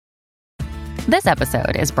This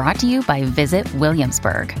episode is brought to you by Visit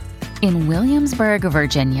Williamsburg. In Williamsburg,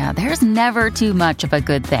 Virginia, there's never too much of a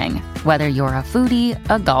good thing. Whether you're a foodie,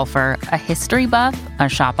 a golfer, a history buff, a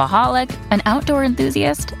shopaholic, an outdoor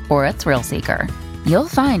enthusiast, or a thrill seeker, you'll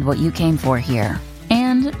find what you came for here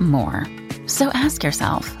and more. So ask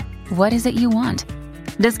yourself, what is it you want?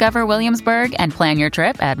 Discover Williamsburg and plan your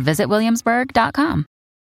trip at visitwilliamsburg.com.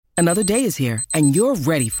 Another day is here, and you're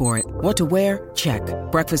ready for it. What to wear? Check.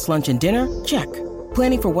 Breakfast, lunch, and dinner? Check.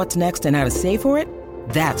 Planning for what's next and how to save for it?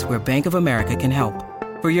 That's where Bank of America can help.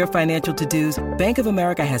 For your financial to-dos, Bank of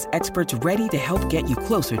America has experts ready to help get you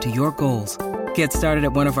closer to your goals. Get started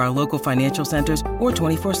at one of our local financial centers or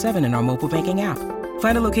 24/7 in our mobile banking app.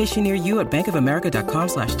 Find a location near you at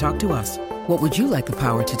bankofamerica.com/talktous. What would you like the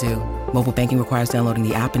power to do? Mobile banking requires downloading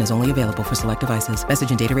the app and is only available for select devices. Message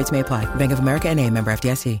and data rates may apply. Bank of America N.A., member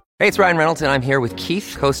FDIC. Hey, it's Ryan Reynolds, and I'm here with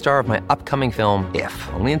Keith, co-star of my upcoming film, If,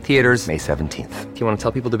 only in theaters May 17th. Do you want to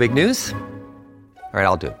tell people the big news? All right,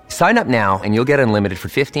 I'll do it. Sign up now and you'll get unlimited for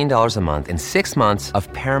 $15 a month and 6 months of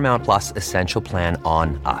Paramount Plus Essential Plan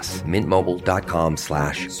on us.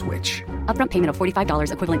 MintMobile.com/switch. Upfront payment of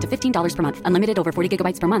 $45 equivalent to $15 per month. Unlimited over 40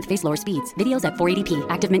 gigabytes per month. Face lower speeds. Videos at 480p.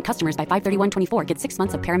 Active Mint customers by 531.24 get 6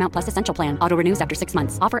 months of Paramount Plus Essential Plan. Auto renews after 6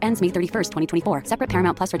 months. Offer ends May 31st, 2024. Separate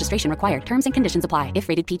Paramount Plus registration required. Terms and conditions apply if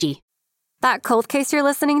rated PG. That cold case you're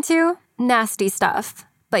listening to? Nasty stuff.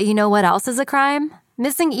 But you know what else is a crime?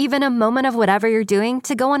 Missing even a moment of whatever you're doing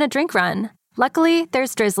to go on a drink run. Luckily,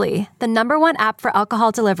 there's Drizzly, the #1 app for alcohol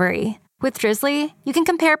delivery. With Drizzly, you can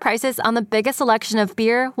compare prices on the biggest selection of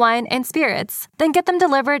beer, wine, and spirits, then get them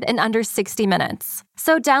delivered in under 60 minutes.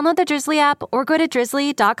 So download the Drizzly app or go to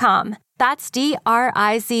drizzly.com. That's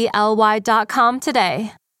DRIZLY.com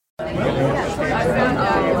today. Are you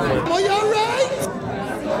all right?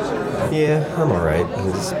 Yeah, I'm all right.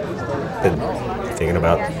 I've just been thinking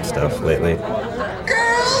about stuff lately.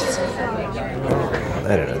 Girls!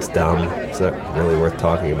 I don't know, it's dumb. It's not really worth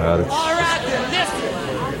talking about. It's All right, then, listen.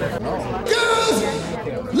 Girls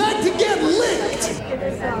like to get licked.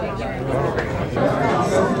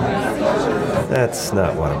 That's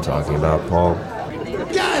not what I'm talking about, Paul.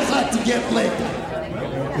 Guys like to get licked.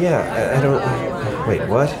 Yeah, I don't... Wait,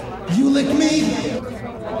 what? You lick me,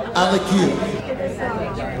 I lick you.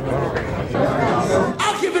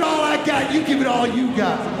 I'll give it all I got, you give it all you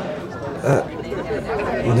got.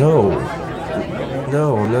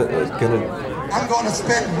 No, I'm not gonna... I'm gonna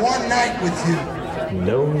spend one night with you.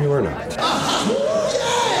 No, you are not.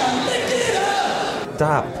 Yeah, lick it up.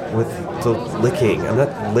 Stop with the licking. I'm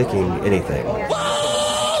not licking anything.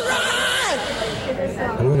 All right.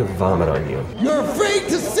 I'm gonna vomit on you. You're afraid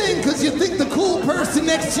to sing because you think the cool person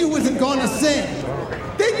next to you isn't gonna sing.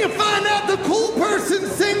 Then you find out the cool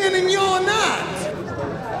person's singing and you're not.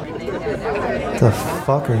 What the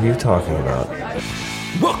fuck are you talking about?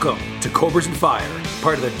 Welcome to Cobras and Fire,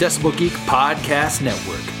 part of the Decibel Geek Podcast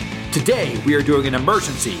Network. Today, we are doing an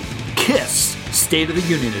emergency KISS State of the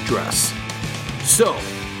Union address. So,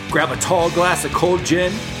 grab a tall glass of cold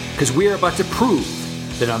gin, because we are about to prove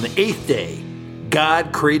that on the 8th day,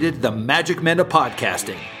 God created the magic men of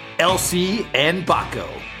podcasting, LC and Baco.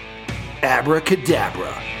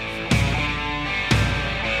 Abracadabra.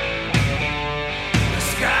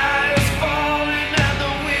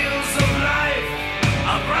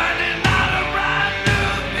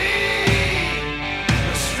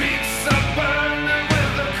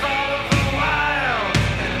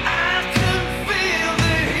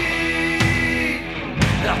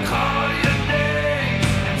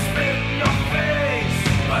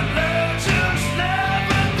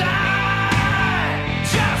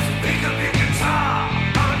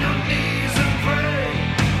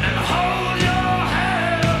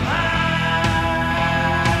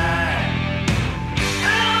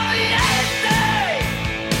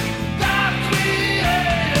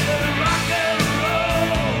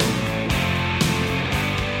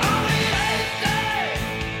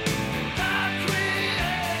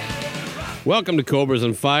 Welcome to Cobras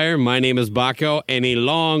and Fire. My name is Baco, and a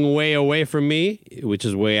long way away from me, which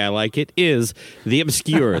is the way I like it, is the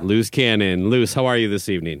obscure Loose Cannon. Loose, how are you this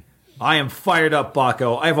evening? I am fired up,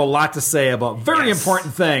 Baco. I have a lot to say about very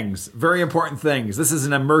important things. Very important things. This is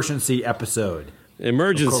an emergency episode.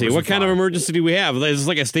 Emergency? What kind of emergency do we have? Is this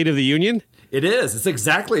like a State of the Union? It is. It's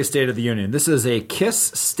exactly a State of the Union. This is a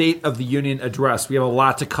KISS State of the Union address. We have a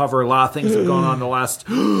lot to cover. A lot of things have gone on in the last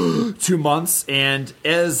 2 months. And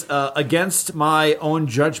as against my own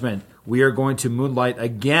judgment, we are going to moonlight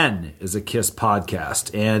again as a KISS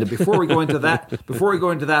podcast. And before we go into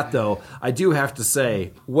that, though, I do have to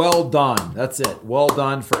say, well done. That's it. Well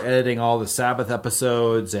done for editing all the Sabbath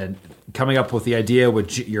episodes and coming up with the idea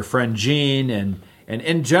with your friend Gene, and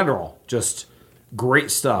in general, just great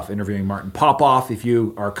stuff interviewing Martin Popoff. If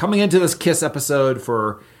you are coming into this KISS episode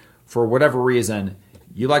for whatever reason,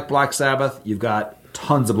 you like Black Sabbath, you've got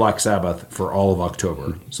tons of Black Sabbath for all of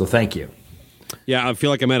October. So thank you. Yeah, I feel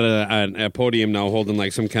like I'm at a podium now holding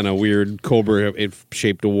like some kind of weird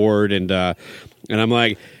Cobra-shaped award, and I'm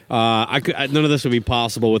like, none of this would be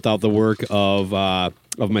possible without the work of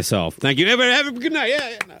myself. Thank you. Have a good night.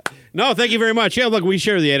 Yeah. No, thank you very much. Yeah, look, we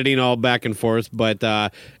share the editing all back and forth, but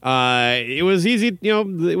it was easy.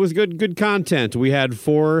 It was good content. We had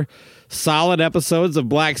 4 solid episodes of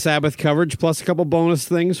Black Sabbath coverage, plus a couple bonus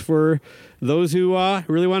things for those who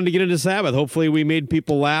really wanted to get into Sabbath. Hopefully we made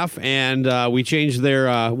people laugh, and we changed their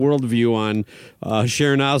worldview on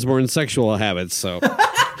Sharon Osbourne's sexual habits. So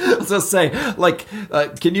I was going to say, like,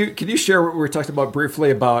 can you share what we were talking about briefly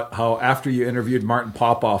about how after you interviewed Martin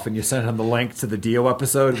Popoff and you sent him the link to the Dio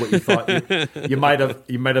episode, what you thought you might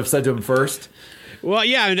have said to him first? Well,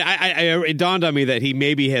 yeah, and it dawned on me that he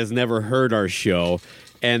maybe has never heard our show,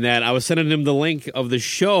 and that I was sending him the link of the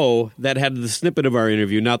show that had the snippet of our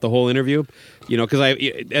interview, not the whole interview. Because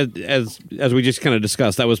as we just kind of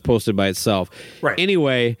discussed, that was posted by itself. Right.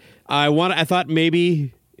 Anyway, I thought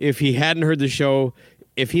maybe if he hadn't heard the show,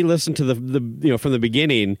 if he listened to the from the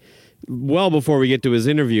beginning, well before we get to his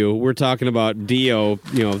interview, we're talking about Dio,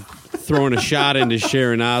 throwing a shot into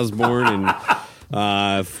Sharon Osbourne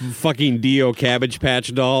and fucking Dio Cabbage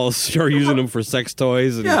Patch dolls, or using them for sex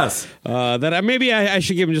toys. And, yes. That maybe I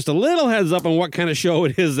should give him just a little heads up on what kind of show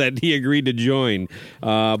it is that he agreed to join.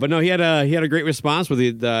 But no, he had a great response with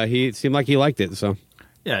it. He seemed like he liked it. So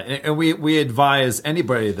yeah, and we advise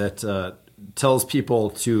anybody that tells people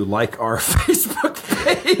to like our Facebook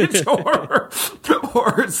page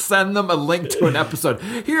or send them a link to an episode.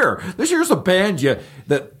 Here's a band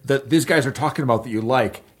that these guys are talking about that you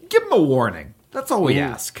like. Give them a warning. That's all we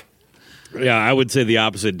ask. Yeah, I would say the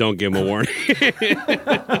opposite. Don't give them a warning.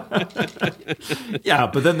 Yeah,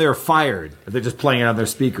 but then they're fired. They're just playing it on their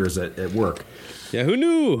speakers at work. Yeah, who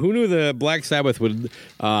knew the Black Sabbath would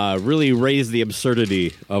really raise the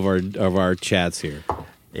absurdity of our chats here.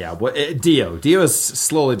 Yeah, Dio is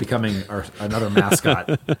slowly becoming another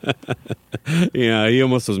mascot. Yeah, he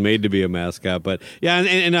almost was made to be a mascot. But yeah,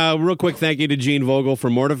 and real quick, thank you to Gene Vogel for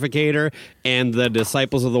Mortificator and the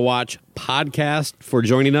Disciples of the Watch podcast for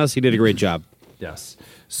joining us. He did a great job. Yes.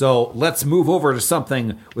 So let's move over to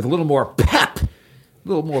something with a little more pep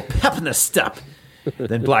in the step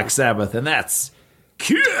than Black Sabbath, and that's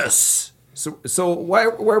KISS. So why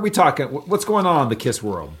are we talking? What's going on in the KISS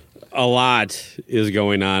world? A lot is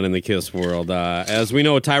going on in the KISS world. As we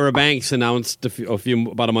know, Tyra Banks announced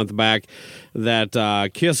about a month back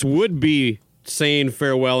that KISS would be saying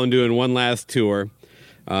farewell and doing one last tour.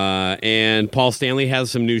 And Paul Stanley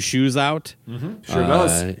has some new shoes out. Mm-hmm. Sure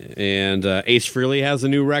does. And Ace Frehley has a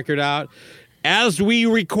new record out. As we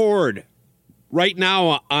record right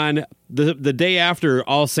now on the day after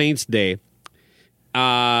All Saints Day,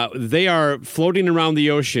 they are floating around the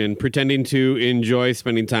ocean pretending to enjoy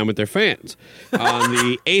spending time with their fans on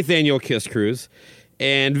the 8th annual KISS cruise.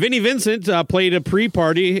 And Vinnie Vincent played a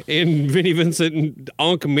pre-party in Vinnie Vincent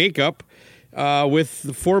Unk makeup with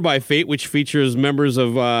 4x Fate, which features members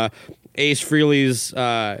of Ace Frehley's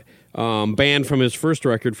band from his first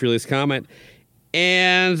record, Frehley's Comet.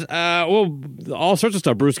 And, all sorts of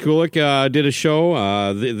stuff. Bruce Kulick did a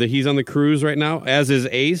show. He's on the cruise right now, as is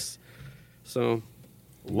Ace. So...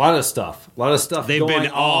 A lot of stuff. They've going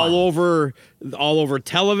been all over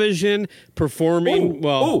television performing.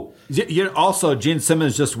 Also, Gene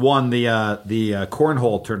Simmons just won the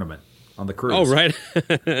cornhole tournament on the cruise. Oh, right.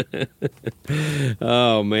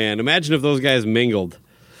 Oh man, imagine if those guys mingled.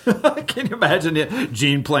 Can you imagine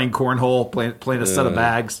Gene playing cornhole, playing a set of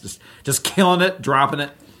bags, just killing it, dropping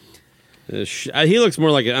it? He looks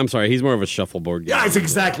more like he's more of a shuffleboard guy. Yeah, that's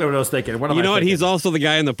exactly what I was thinking. You know what? He's also the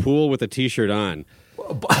guy in the pool with a t-shirt on.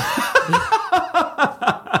 What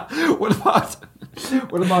about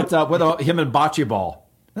him and bocce ball?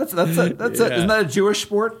 That's Isn't that a Jewish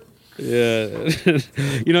sport? Yeah.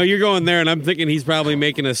 You're going there, and I'm thinking he's probably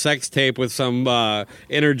making a sex tape with some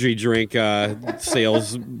energy drink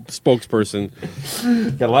sales spokesperson.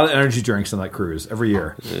 Got a lot of energy drinks on that cruise every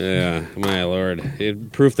year. Yeah, my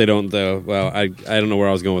lord. Proof they don't, though. Well, I don't know where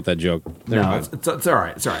I was going with that joke. It's all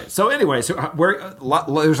right. It's all right. So anyway,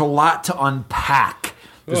 there's a lot to unpack.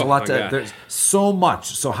 There's so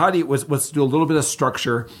much. So let's do a little bit of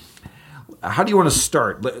structure. how do you want to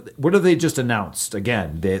start? What have they just announced?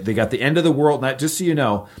 Again, they got the end of the world. Now, just so you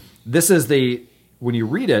know, this is when you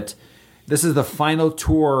read it, this is the final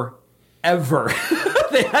tour ever.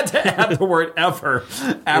 They had to add the word ever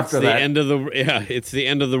after that. It's the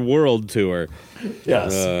end of the world tour.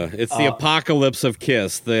 Yes. It's the apocalypse of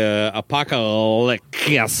Kiss. The apocalypse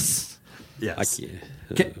Kiss. Yes.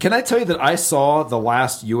 Can I tell you that I saw the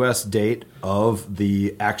last U.S. date of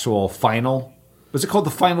the actual final? Was it called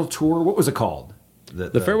the final tour? What was it called?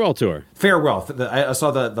 The farewell tour. Farewell. I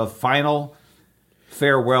saw the final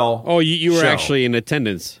farewell. Oh, you were show. Actually in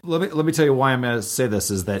attendance. Let me tell you why I'm going to say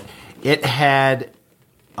this is that it had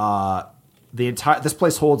this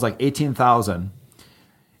place holds like 18,000,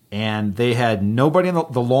 and they had nobody in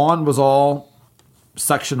the lawn was all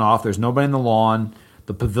sectioned off. There's nobody in the lawn.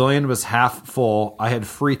 The pavilion was half full. I had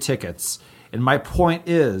free tickets. And my point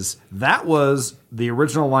is, that was the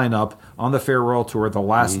original lineup on the farewell tour, the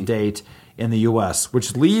last date in the U.S.,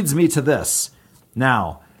 which leads me to this.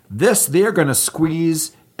 Now, they're going to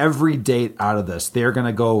squeeze every date out of this. They're going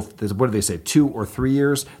to go, what do they say, 2 or 3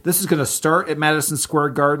 years? This is going to start at Madison Square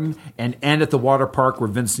Garden and end at the water park where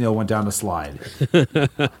Vince Neil went down a slide.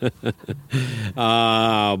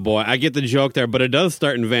 Oh, boy. I get the joke there, but it does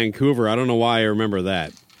start in Vancouver. I don't know why I remember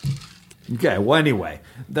that. Okay, well, anyway,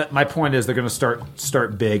 my point is they're going to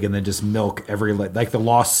start big and then just milk every, like the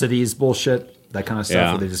Lost Cities bullshit, that kind of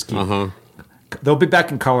stuff, where they just keep... They'll be back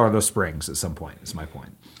in Colorado Springs at some point, is my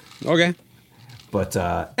point. Okay. But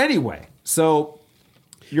anyway, so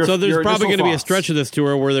there's probably going to be a stretch of this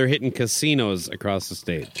tour where they're hitting casinos across the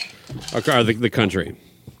state, across the country.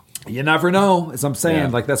 You never know, as I'm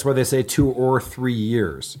saying. Like, that's where they say 2 or 3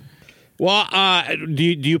 years. Well, do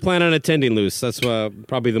you plan on attending, Luce? That's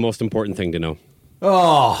probably the most important thing to know.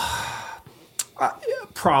 Oh,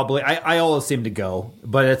 probably. I always seem to go,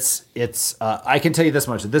 but it's. I can tell you this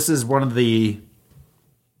much: this is one of the.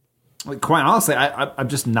 Quite honestly, I'm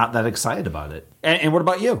just not that excited about it. And what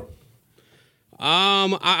about you?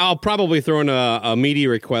 I'll probably throw in a media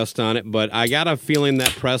request on it, but I got a feeling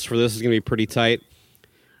that press for this is going to be pretty tight.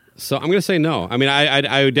 So I'm going to say no. I mean,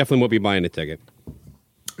 I definitely won't be buying a ticket.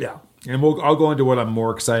 Yeah, and I'll go into what I'm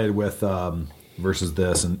more excited with versus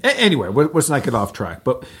this. And anyway, let's not get off track.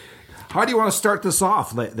 But how do you want to start this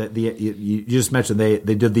off? You just mentioned they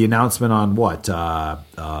did the announcement on what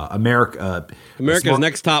America's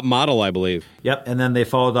Next Top Model, I believe. Yep, and then they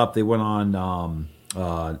followed up. They went on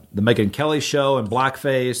the Megyn Kelly show in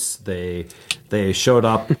blackface. They showed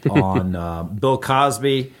up on Bill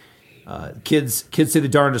Cosby. Kids say the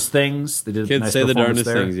darndest things. They did. Kids nice say the darndest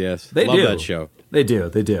there. things. Yes, they love do. that show. They do.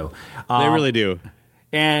 They really do.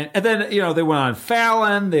 And then they went on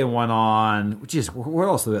Fallon. They went on. Geez, what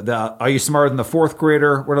else? Are You Smarter Than the Fourth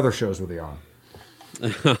Grader? What other shows were they on?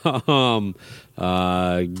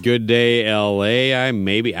 Good Day L.A. I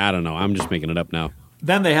don't know. I'm just making it up now.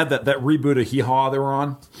 Then they had that reboot of Hee Haw they were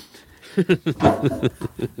on.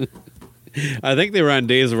 I think they were on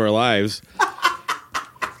Days of Our Lives.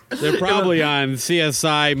 They're probably on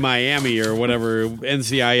CSI Miami or whatever,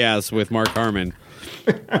 NCIS with Mark Harmon.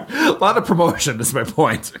 A lot of promotion is my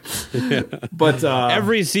point. Yeah. But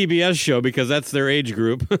every CBS show, because that's their age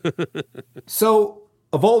group. So,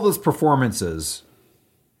 of all those performances,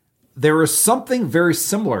 there was something very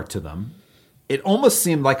similar to them. It almost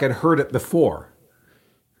seemed like I'd heard it before.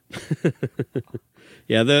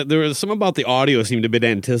 Yeah, there was something about the audio seemed a bit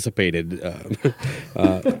anticipated,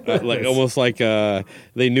 almost like they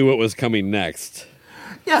knew what was coming next.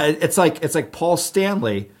 Yeah, it's like Paul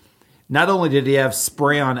Stanley. Not only did he have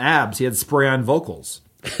spray-on abs, he had spray-on vocals.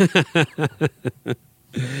 He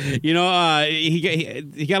got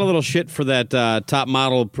a little shit for that top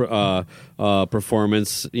model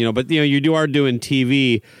performance, but you are doing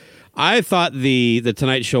TV. I thought the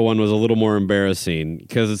Tonight Show one was a little more embarrassing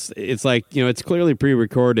because it's like it's clearly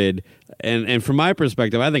pre-recorded, and from my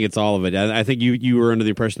perspective, I think it's all of it. I think you were under the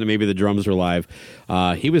impression that maybe the drums were live.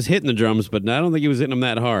 He was hitting the drums, but I don't think he was hitting them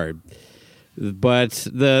that hard. But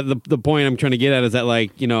the point I'm trying to get at is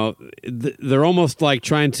that they're almost like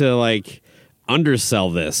trying to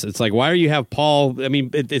undersell this. It's like, why do you have Paul? I mean,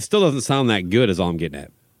 it still doesn't sound that good. Is all I'm getting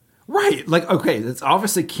at. Right? Okay, it's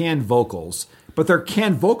obviously canned vocals. But they're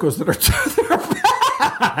canned vocals that are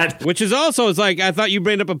bad. Which is also, it's like, I thought you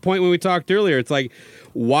brought up a point when we talked earlier. It's like,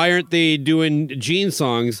 why aren't they doing Gene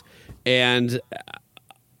songs? And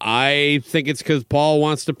I think it's because Paul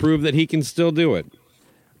wants to prove that he can still do it.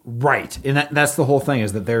 Right. And that's the whole thing,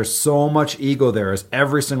 is that there's so much ego there. As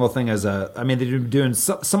every single thing they've been doing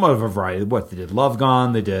somewhat of a variety. What, they did Love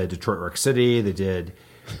Gone, they did Detroit Rock City, they did...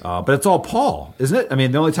 but it's all Paul, isn't it? I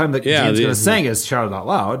mean, the only time that Gene's going to sing is Shout It Out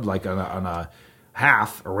Loud, like on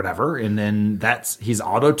half or whatever, and then he's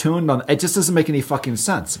auto-tuned on. It just doesn't make any fucking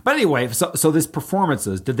sense. But anyway, so these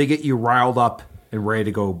performances, did they get you riled up and ready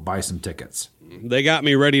to go buy some tickets? They got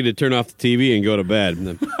me ready to turn off the TV and go to bed.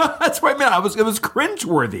 That's what I meant. It was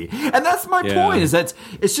cringeworthy, and that's my point. Is that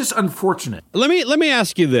it's just unfortunate. Let me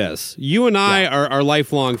ask you this: you and I are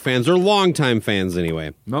lifelong fans, or longtime fans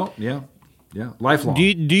anyway. No, yeah, lifelong.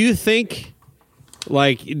 Do you think?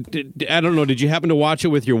 Like, I don't know, did you happen to watch it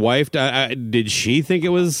with your wife? Did she think it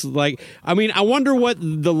was like, I mean, I wonder what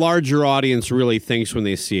the larger audience really thinks when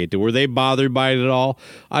they see it. Were they bothered by it at all?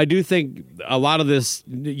 I do think a lot of this,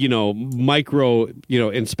 micro,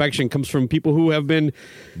 inspection comes from people who have been,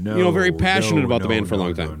 very passionate about the band for a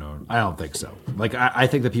long time. No, I don't think so. Like, I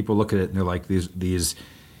think that people look at it and they're like, these,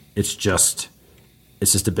 it's just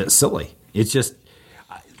a bit silly. It's just,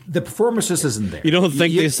 the performance just isn't there. You don't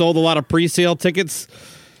think they sold a lot of pre-sale tickets?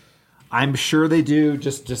 I'm sure they do,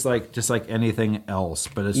 just like anything else.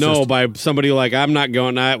 But it's by somebody like, I'm not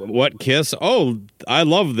going. What Kiss? Oh, I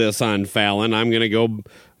love this on Fallon. I'm going to go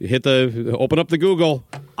open up the Google.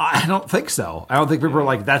 I don't think so. I don't think people are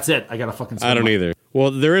like, that's it. I got to fucking. I don't either. Well,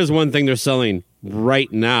 there is one thing they're selling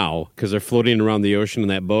right now because they're floating around the ocean in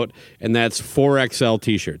that boat, and that's 4XL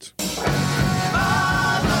T-shirts.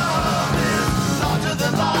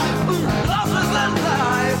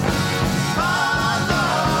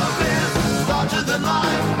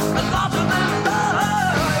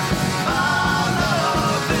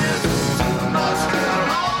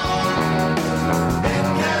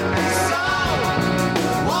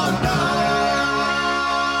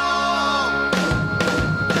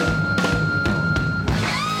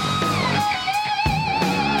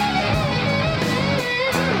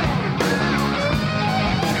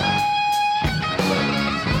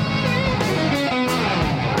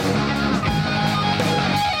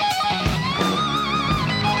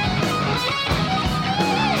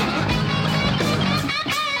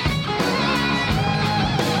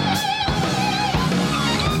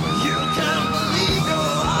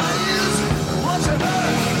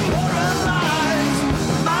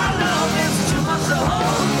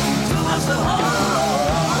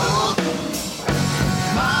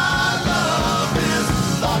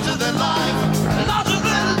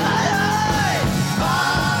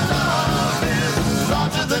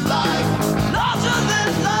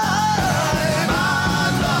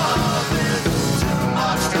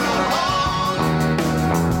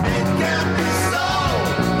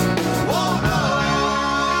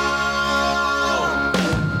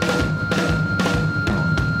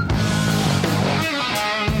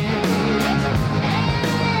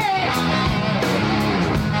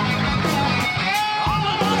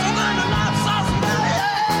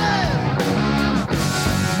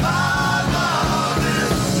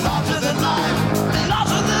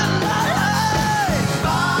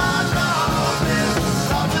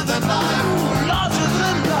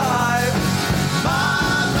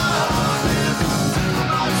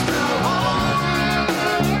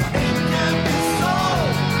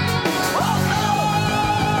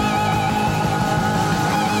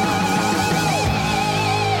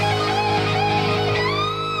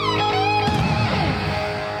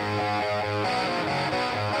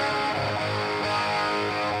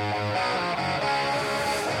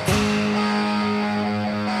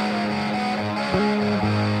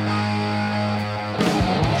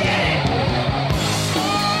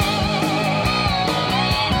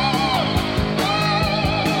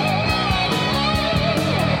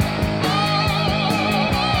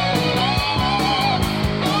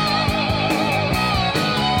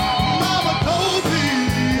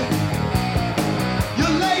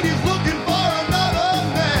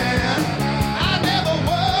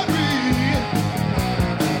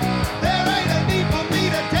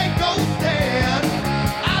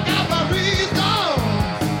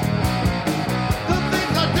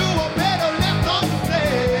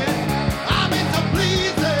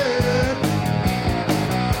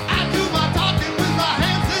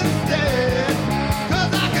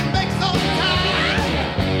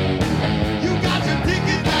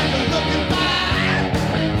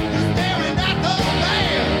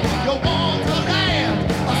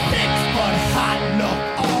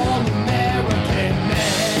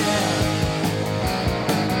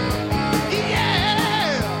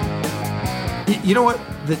 You know what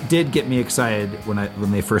that did get me excited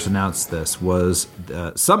when they first announced this was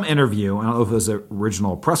some interview. I don't know if it was an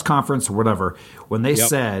original press conference or whatever. When they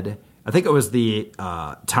said, I think it was the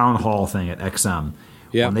town hall thing at XM.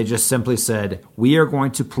 Yeah. When they just simply said, we are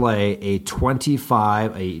going to play a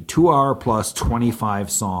 2 hour plus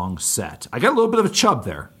 25 song set. I got a little bit of a chub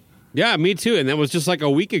there. Yeah, me too. And that was just like a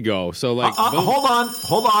week ago. So like, hold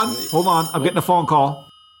on. I'm getting a phone call.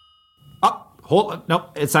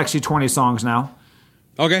 Nope. It's actually 20 songs now.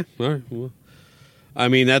 Okay. All right. Well, I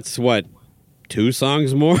mean, that's what, 2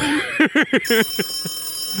 songs more?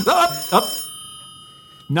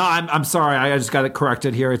 No, I'm sorry. I just got it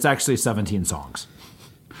corrected here. It's actually 17 songs.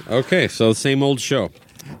 Okay, so same old show.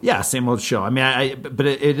 Yeah, same old show. I mean, but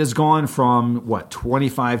it has gone from,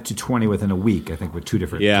 25 to 20 within a week, I think, with 2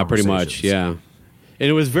 different pretty much, yeah. And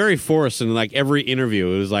it was very forced in, like, every interview.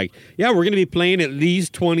 It was like, yeah, we're going to be playing at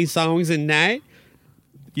least 20 songs a night.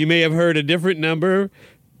 You may have heard a different number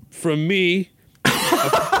from me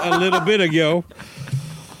a little bit ago.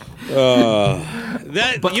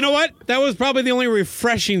 But you know what? That was probably the only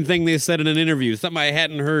refreshing thing they said in an interview. Something I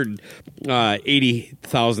hadn't heard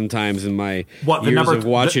 80,000 times in my years of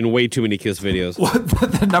watching way too many Kiss videos.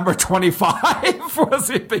 The number 25 was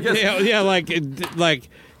the biggest. Yeah, like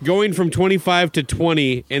going from 25 to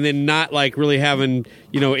 20, and then not like really having,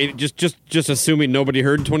 just assuming nobody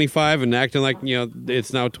heard 25 and acting like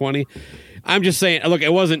it's now 20. I'm just saying, look,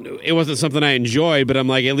 it wasn't something I enjoyed, but I'm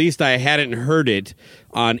like, at least I hadn't heard it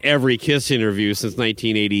on every Kiss interview since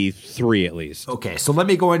 1983, at least. Okay, so let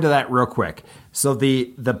me go into that real quick. So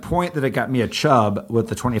the point that it got me a chub with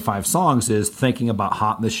the 25 songs is thinking about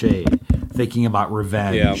Hot in the Shade, thinking about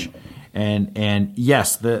Revenge. Yep. And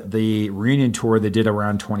yes, the reunion tour, they did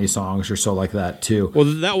around 20 songs or so like that, too. Well,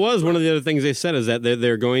 that was one of the other things they said, is that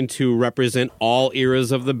they're going to represent all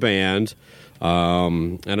eras of the band. I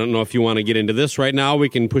don't know if you want to get into this right now. We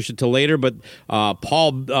can push it to later. But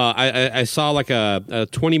Paul, I saw like a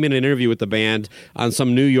 20-minute interview with the band on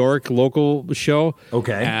some New York local show.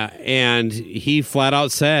 Okay. And he flat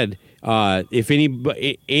out said, if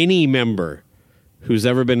any member who's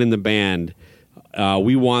ever been in the band,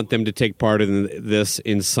 we want them to take part in this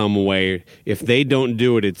in some way. If they don't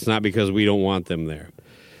do it, it's not because we don't want them there.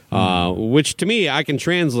 Which to me, I can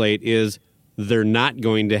translate is, they're not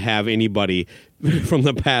going to have anybody from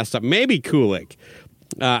the past up. Maybe Kulik.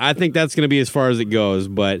 I think that's going to be as far as it goes.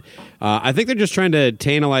 But I think they're just trying to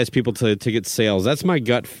tantalize people to get sales. That's my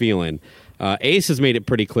gut feeling. Ace has made it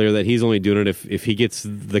pretty clear that he's only doing it if he gets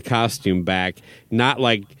the costume back. Not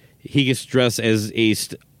like he gets dressed as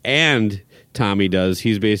Ace and Tommy does.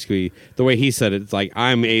 He's basically, the way he said it, it's like,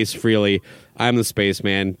 I'm Ace Frehley. I'm the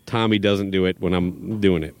spaceman. Tommy doesn't do it when I'm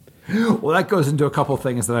doing it. Well, that goes into a couple of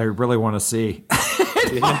things that I really want to see.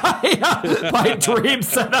 My dream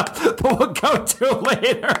setup that we'll go to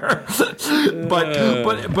later.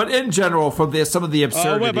 But in general, from some of the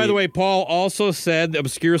absurdity. By the way, Paul also said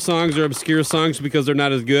obscure songs are obscure songs because they're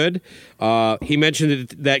not as good. He mentioned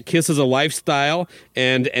that Kiss is a lifestyle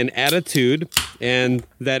and an attitude, and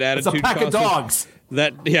that attitude. It's a pack of dogs.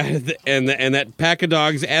 And that pack of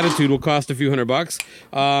dogs attitude will cost a few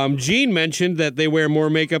 $100. Gene mentioned that they wear more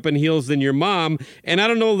makeup and heels than your mom. And I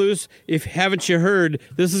don't know, Luce, haven't you heard,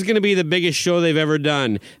 this is going to be the biggest show they've ever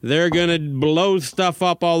done. They're going to blow stuff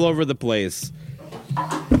up all over the place.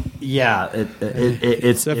 Yeah,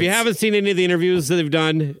 it's. So if you haven't seen any of the interviews that they've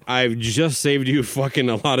done, I've just saved you fucking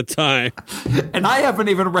a lot of time. And I haven't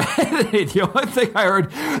even read any. The only thing I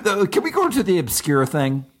heard. Can we go into the obscure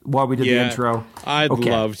thing while we did the intro? I'd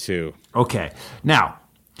love to. Okay. Now,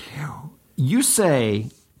 you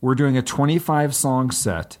say we're doing a 25-song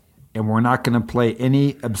set, and we're not going to play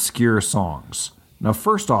any obscure songs. Now,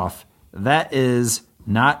 first off, that is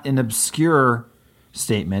not an obscure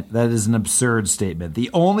statement. That is an absurd statement. The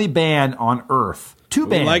only band on Earth, two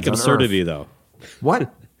bands. We like absurdity, though.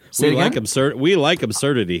 What? We like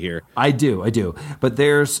absurdity here. I do. But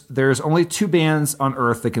there's only 2 bands on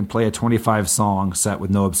Earth that can play a 25-song set with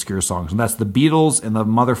no obscure songs, and that's the Beatles and the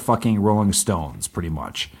motherfucking Rolling Stones, pretty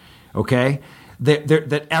much. Okay,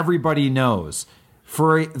 that everybody knows.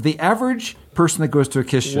 For the average person that goes to a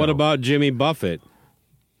Kiss show, what about Jimmy Buffett?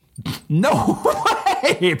 No way.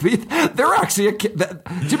 They're actually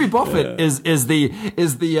Jimmy Buffett is the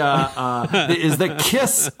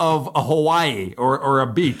Kiss of a Hawaii or a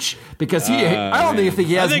beach, because I don't think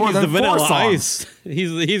he has more than 4 songs. Ice.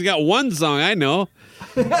 He's got 1 song I know.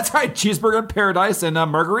 That's right, Cheeseburger in Paradise and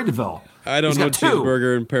Margaritaville. I don't know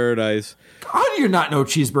Cheeseburger in Paradise. How do you not know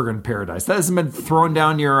Cheeseburger in Paradise? That hasn't been thrown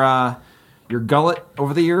down your gullet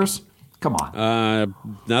over the years? Come on.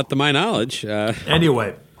 Not to my knowledge.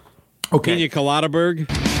 Anyway. Okay. Pina Coladaberg.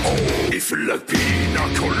 Oh, if you like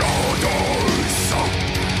pina coladas,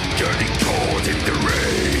 getting caught in the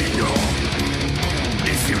rain.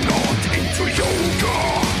 If you're not into yoga,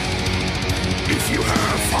 if you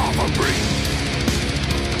have farmer brain,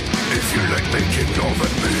 if you like making love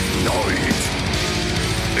at midnight,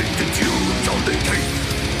 in the dunes on the cape,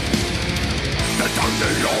 that I'm the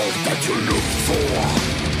love that you look for.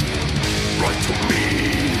 Write to me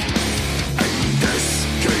and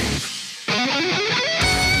escape.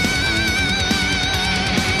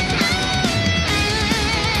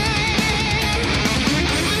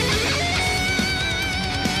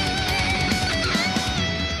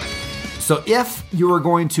 So if you were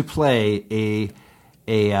going to play a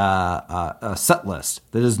set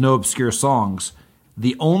list that is no obscure songs,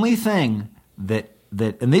 the only thing that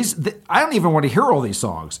I don't even want to hear all these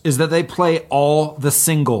songs is that they play all the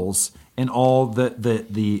singles and all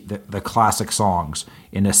the classic songs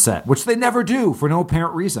in a set, which they never do for no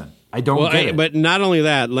apparent reason. I don't get it. But not only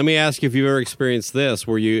that, let me ask you if you've ever experienced this,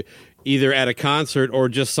 where you either at a concert or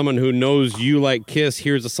just someone who knows you like Kiss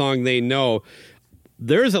hears a song they know.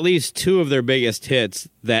 There's at least two of their biggest hits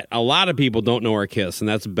that a lot of people don't know are Kiss, and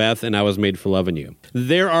that's Beth and I Was Made for Loving You.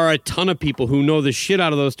 There are a ton of people who know the shit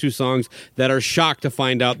out of those two songs that are shocked to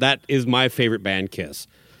find out that is my favorite band, Kiss.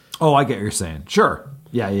 Oh, I get what you're saying. Sure.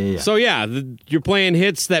 Yeah. So, you're playing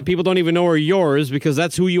hits that people don't even know are yours because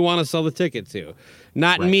that's who you want to sell the ticket to.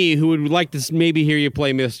 Not me, who would like to maybe hear you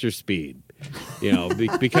play Mr. Speed.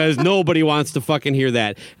 Because nobody wants to fucking hear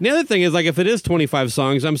that. And the other thing is, like, if it is 25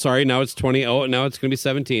 songs, I'm sorry, now it's 20. Oh, now it's going to be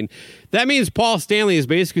 17. That means Paul Stanley is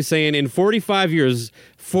basically saying in 45 years,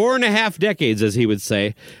 4.5 decades, as he would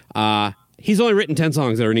say, he's only written 10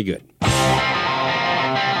 songs that are any good.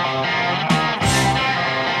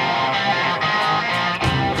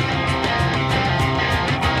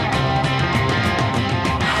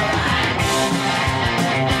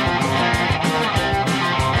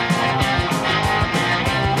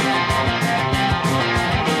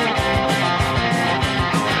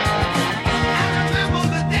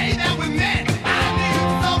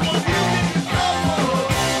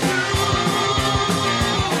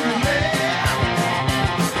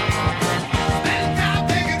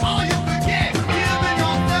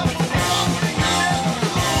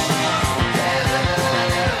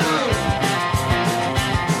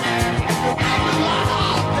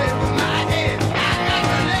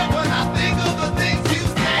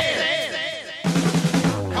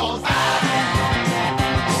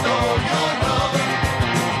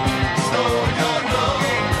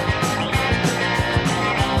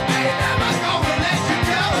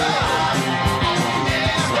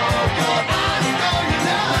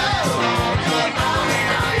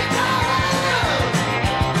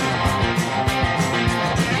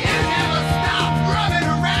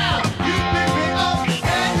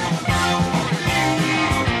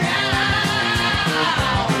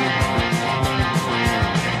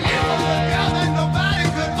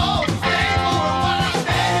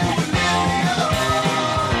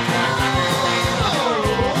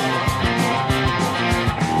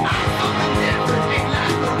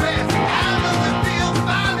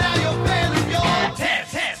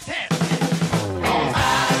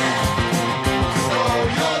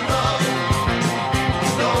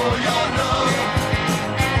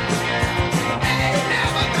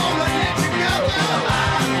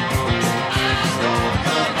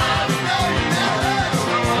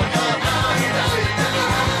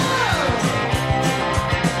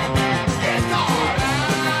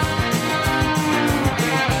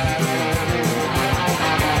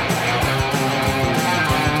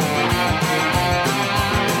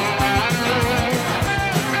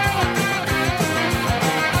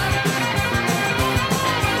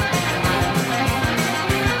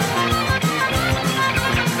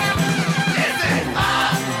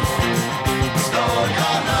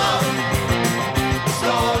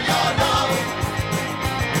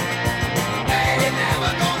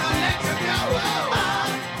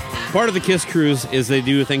 Part of the Kiss cruise is they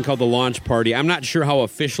do a thing called the launch party. I'm not sure how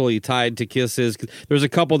officially tied to Kiss is. There's a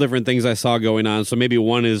couple different things I saw going on, so maybe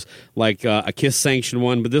one is like a Kiss sanctioned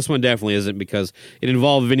one, but this one definitely isn't because it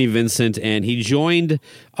involved Vinnie Vincent, and he joined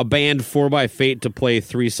a band 4x Fate to play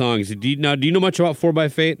 3 songs. Do you know much about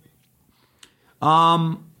 4x Fate?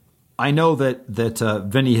 I know that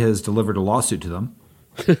Vinnie has delivered a lawsuit to them.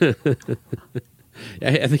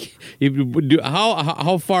 I think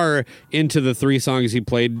how far into the 3 songs he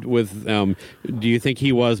played with do you think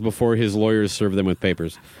he was before his lawyers served them with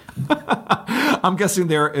papers? I'm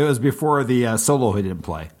guessing it was before the solo he didn't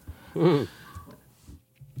play.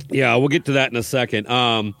 Yeah, we'll get to that in a second.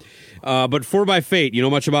 But 4x Fate, you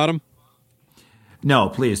know much about them? No,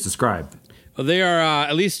 please describe. They are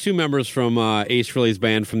at least 2 members from Ace Frehley's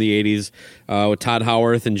band from the 80s with Todd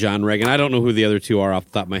Howarth and John Reagan. I don't know who the other 2 are off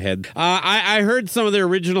the top of my head. I heard some of their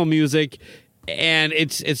original music, and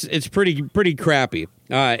it's pretty crappy.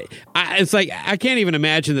 It's like I can't even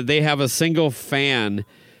imagine that they have a single fan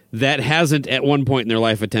that hasn't at one point in their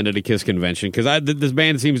life attended a Kiss convention, because this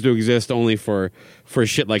band seems to exist only for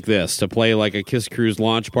shit like this, to play like a Kiss Cruise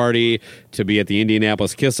launch party, to be at the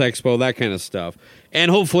Indianapolis Kiss Expo, that kind of stuff.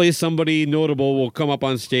 And hopefully somebody notable will come up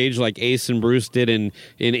on stage like Ace and Bruce did in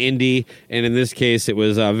Indy, and in this case it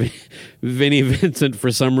was Vinnie Vincent.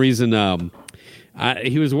 For some reason,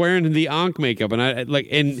 he was wearing the Ankh makeup,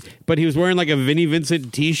 but he was wearing like a Vinnie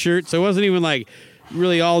Vincent T-shirt, so it wasn't even like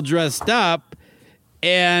really all dressed up.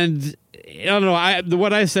 And I don't know.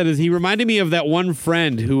 What I said is he reminded me of that one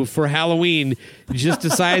friend who, for Halloween, just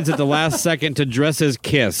decides at the last second to dress as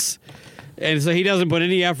Kiss. And so he doesn't put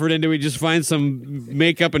any effort into it. He just finds some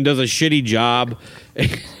makeup and does a shitty job.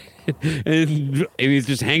 and he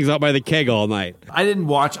just hangs out by the keg all night. I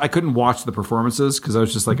couldn't watch the performances because I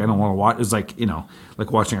was just like, I don't want to watch. It was like,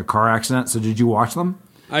 like watching a car accident. So did you watch them?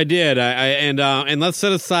 I did. And let's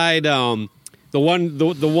set aside the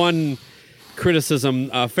one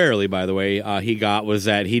criticism, fairly, by the way, he got was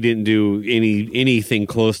that he didn't do anything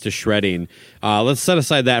close to shredding. Let's set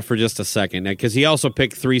aside that for just a second, because he also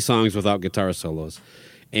picked 3 songs without guitar solos,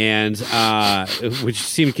 and which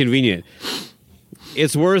seemed convenient.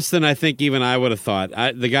 It's worse than I think even I would have thought.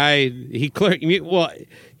 The guy,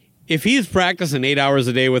 if he's practicing 8 hours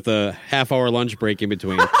a day with a half-hour lunch break in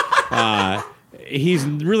between, he's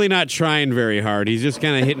really not trying very hard. He's just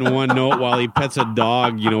kind of hitting one note while he pets a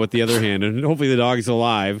dog, with the other hand, and hopefully the dog's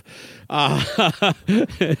alive. Alive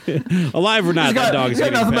or not, that dog's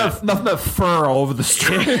getting nothing but fur all over the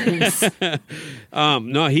strings.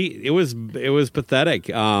 No, it was pathetic.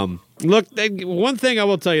 Look, one thing I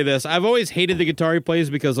will tell you this: I've always hated the guitar he plays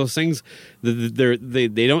because those things,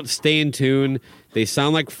 they don't stay in tune. They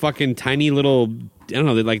sound like fucking tiny little, I don't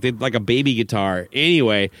know, they're like a baby guitar.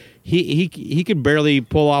 Anyway, he could barely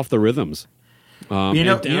pull off the rhythms. He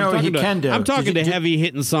can do. I'm talking to heavy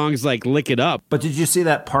hitting songs like "Lick It Up." But did you see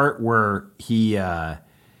that part where he I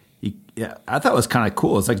thought it was kind of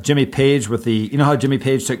cool. It's like Jimmy Page with the, how Jimmy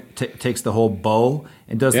Page takes the whole bow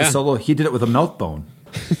and does the solo. He did it with a milk bone.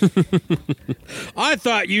 I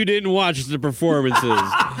thought you didn't watch the performances.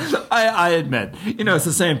 I admit, it's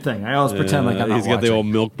the same thing. I always pretend like I'm not He's got watching. the old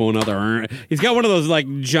milk bone out there. He's got one of those like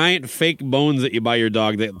giant fake bones that you buy your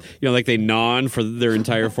dog that like they gnaw on for their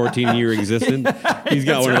entire 14-year existence. He's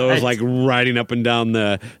got one of those like riding up and down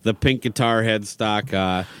the pink guitar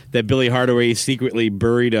headstock that Billy Hardaway secretly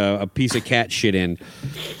buried a piece of cat shit in.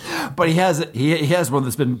 But he has one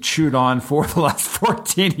that's been chewed on for the last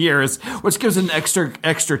 14 years, which gives an extra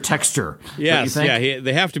texture. Yes,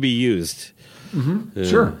 they have to be used. Mm-hmm.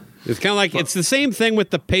 Sure. It's kind of like, it's the same thing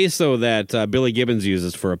with the peso that Billy Gibbons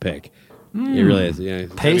uses for a pick. It really is. Yeah,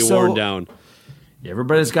 it's gotta be worn down.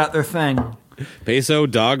 Everybody's got their thing. Peso,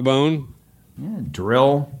 dog bone. Yeah,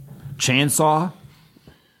 drill, chainsaw.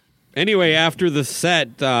 Anyway, after the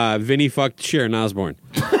set, Vinny fucked Sharon Osbourne.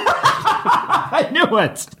 I knew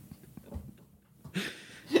it.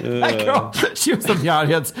 That girl, she was in the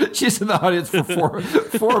audience. She's in the audience for four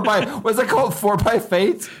by, what's it called? 4 by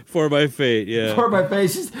Fate? 4 by Fate, yeah. 4 by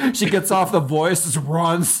Fate. She gets off The Voice, just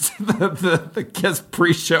runs to the Kiss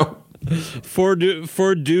pre-show. Four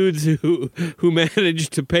dudes who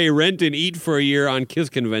managed to pay rent and eat for a year on Kiss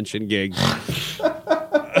convention gigs.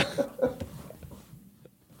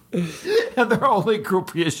 And their only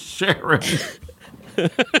groupie is Sharon.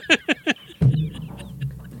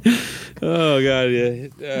 Oh, God, yeah.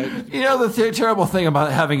 The terrible thing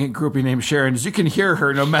about having a groupie named Sharon is you can hear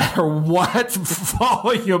her no matter what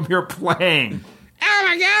volume you're playing. Oh,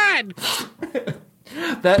 my God!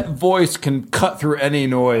 That voice can cut through any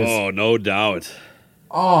noise. Oh, no doubt.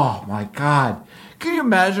 Oh, my God. Can you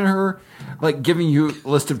imagine her, like, giving you a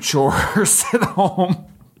list of chores at home?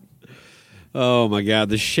 Oh, my God.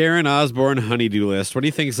 The Sharon Osbourne honeydew list. What do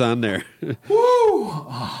you think's on there? Woo!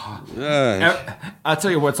 I'll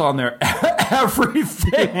tell you what's on there.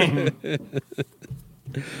 Everything.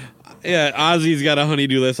 Yeah, Ozzy's got a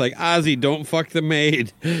honeydew list. Like, Ozzy, don't fuck the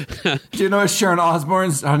maid. Do you know what Sharon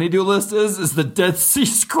Osbourne's honeydew list is? Is the Dead Sea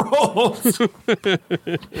Scrolls.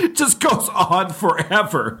 It just goes on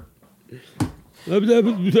forever.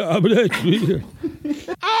 Ozzy!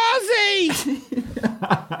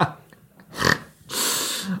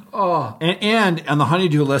 Oh, and on the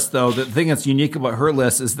honeydew list, though, the thing that's unique about her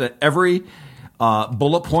list is that every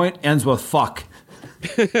bullet point ends with fuck.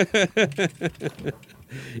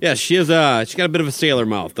 Yeah, she's got a bit of a sailor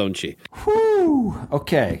mouth, don't she? Whew.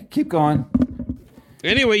 Okay, keep going.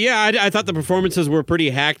 Anyway, yeah, I thought the performances were pretty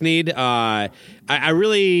hackneyed. I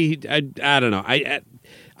don't know.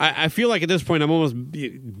 I feel like at this point I'm almost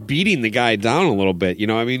beating the guy down a little bit.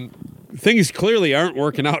 I mean, things clearly aren't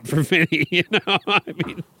working out for Vinny. You know, I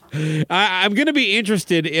mean, I'm going to be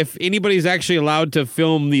interested if anybody's actually allowed to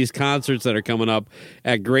film these concerts that are coming up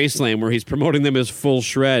at Graceland, where he's promoting them as full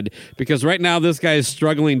shred. Because right now, this guy is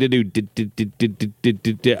struggling to do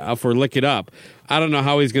for Lick It Up. I don't know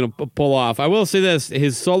how he's going to pull off. I will say this: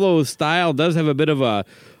 his solo style does have a bit of a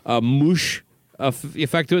moosh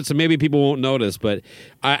effect to it, so maybe people won't notice. But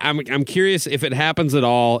I'm curious if it happens at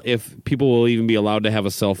all, if people will even be allowed to have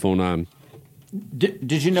a cell phone on.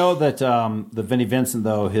 Did you know that the Vinnie Vincent,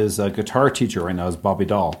 though, his guitar teacher right now is Bobby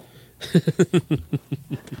Dahl?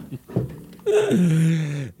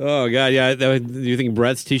 Oh God, yeah. Do you think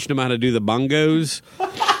Brett's teaching him how to do the bongos?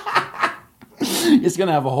 He's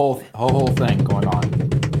gonna have a whole thing going on.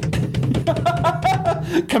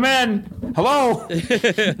 Come in. Hello.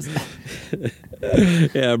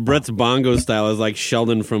 Yeah, Brett's bongo style is like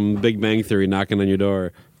Sheldon from Big Bang Theory knocking on your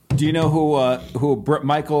door. Do you know who Brett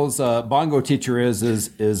Michaels' bongo teacher is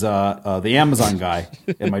the Amazon guy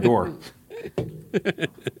at my door?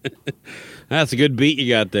 That's a good beat you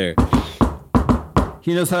got there.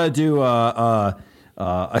 He knows how to do a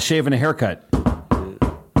shave and a haircut.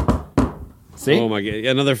 See? Oh my God!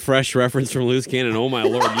 Another fresh reference from Loose Cannon. Oh my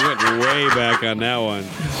Lord, you went way back on that one.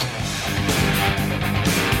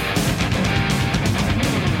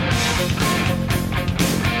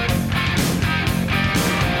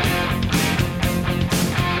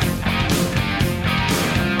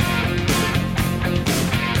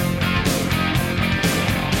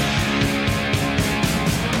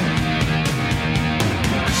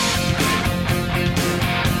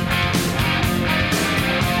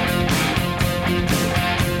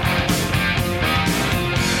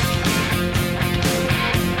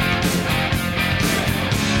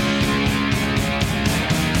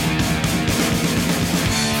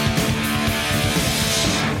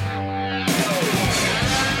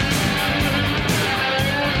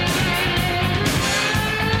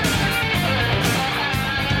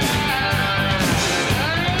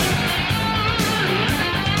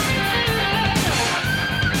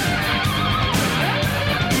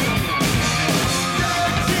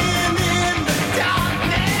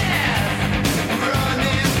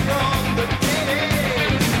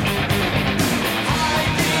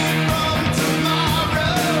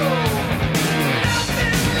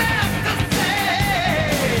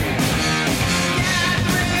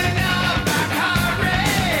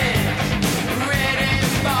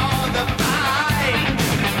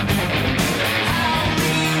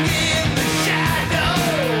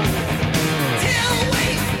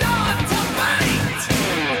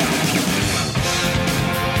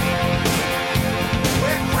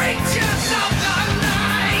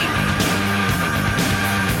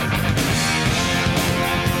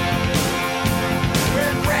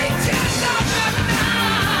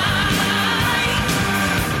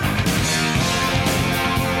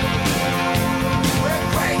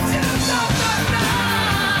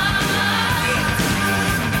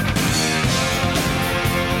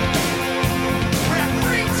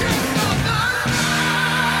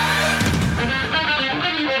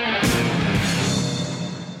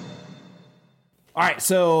 All right,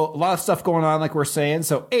 so a lot of stuff going on, like we're saying.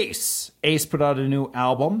 So Ace put out a new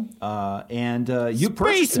album, and you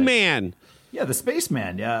purchased it. Spaceman. Yeah, the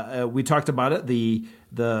Spaceman. Yeah, we talked about it.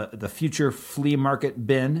 The Future Flea Market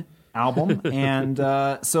Bin album, and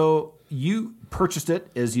so you purchased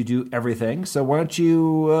it as you do everything. So why don't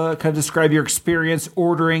you kind of describe your experience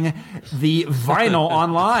ordering the vinyl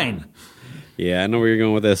online? Yeah, I know where you're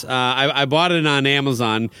going with this. I bought it on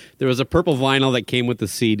Amazon. There was a purple vinyl that came with the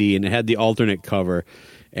CD, and it had the alternate cover.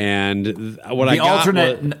 And what I got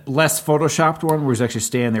alternate, less photoshopped one, where he's actually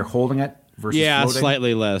standing there holding it versus floating?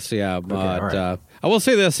 Slightly less. Yeah, but okay, right. I will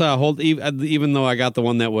say this: even though I got the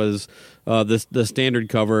one that was the standard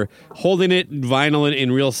cover, holding it vinyl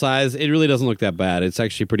in real size, it really doesn't look that bad. It's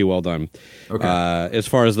actually pretty well done. Okay. As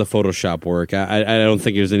far as the Photoshop work, I don't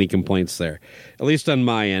think there's any complaints there, at least on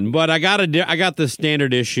my end. But I got the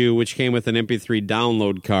standard issue, which came with an MP3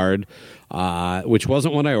 download card, which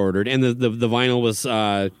wasn't what I ordered, and the vinyl was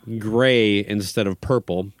gray instead of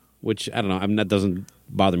purple, which I don't know. That doesn't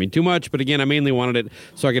bother me too much, but again, I mainly wanted it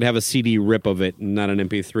so I could have a CD rip of it, not an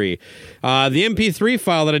MP3. The MP3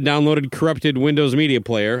 file that I downloaded corrupted Windows Media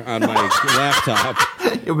Player on my laptop.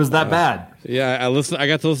 It was that bad. Yeah, I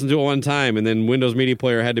got to listen to it one time, and then Windows Media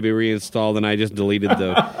Player had to be reinstalled, and I just deleted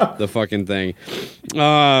the fucking thing.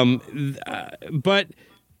 But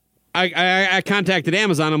I contacted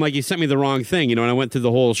Amazon. I'm like, you sent me the wrong thing, and I went through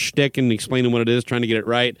the whole shtick and explained what it is, trying to get it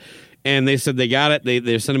right. and they said they got it.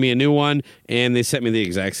 They're sending me a new one, and they sent me the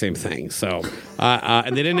exact same thing. So,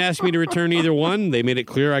 and they didn't ask me to return either one. They made it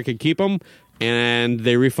clear I could keep them, and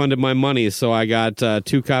they refunded my money. So I got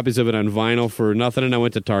 2 copies of it on vinyl for nothing, and I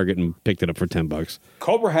went to Target and picked it up for $10.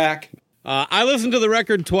 Cobra Hack. I listened to the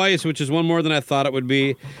record twice, which is one more than I thought it would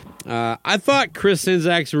be. I thought Chris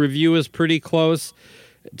Czynszak's review was pretty close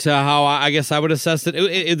to how I guess I would assess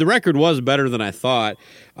it. The record was better than I thought,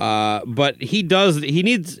 but he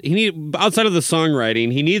needs outside of the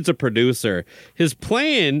songwriting, he needs a producer. His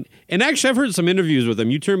playing, and actually I've heard some interviews with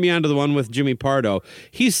him. You turned me on to the one with Jimmy Pardo.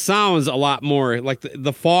 He sounds a lot more like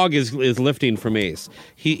the fog is lifting from Ace.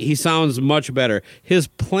 He sounds much better. His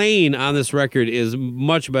playing on this record is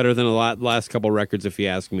much better than last couple records, if you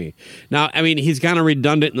ask me. Now, I mean, he's kind of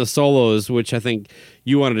redundant in the solos, which I think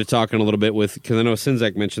you wanted to talk on a little bit with, because I know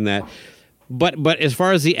Czynszak mentioned that. But as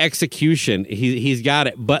far as the execution, he's got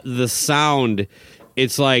it. But the sound,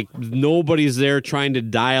 it's like nobody's there trying to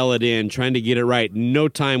dial it in, trying to get it right. No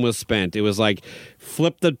time was spent. It was like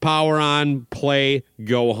flip the power on, play,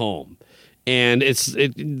 go home. And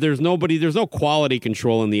there's no quality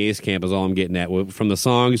control in the Ace camp is all I'm getting at, from the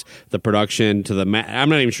songs, the production to I'm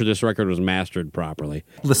not even sure this record was mastered properly.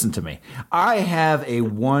 Listen to me. I have a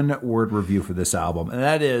 1-word review for this album, and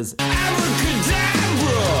that is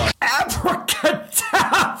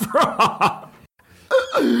Abracadabra.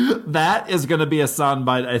 That is going to be a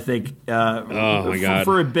soundbite, I think. Oh my God!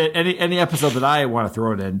 For a bit, any episode that I want to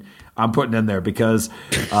throw it in, I'm putting in there, because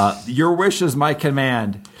 "Your Wish Is My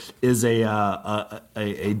Command" is a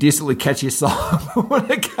decently catchy song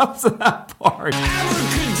when it comes to that part.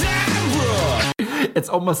 It's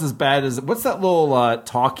almost as bad as what's that little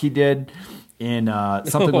talk he did in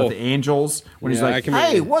something with the angels when he's like,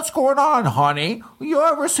 "Hey, what's going on, honey? You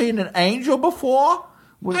ever seen an angel before?"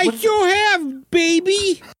 I sure have,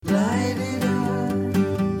 baby. Daddy,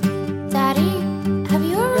 have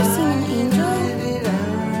you ever seen an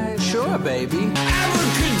angel? Sure, baby.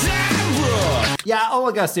 Yeah, all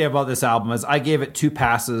I gotta say about this album is I gave it 2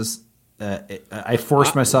 passes. I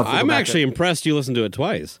forced myself to go I'm back actually impressed you listened to it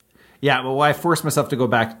twice. Yeah, well, I forced myself to go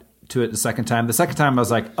back to it the second time. The second time I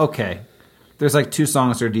was like, okay, there's like 2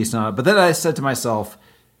 songs that are decent on it. But then I said to myself,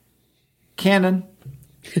 Cannon,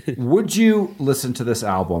 would you listen to this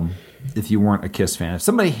album if you weren't a Kiss fan? If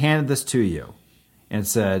somebody handed this to you and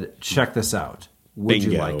said, check this out, would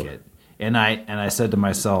you like it? And I said to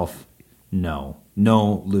myself, no,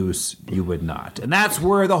 Luce, you would not. And that's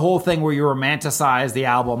where the whole thing where you romanticize the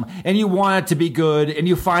album and you want it to be good and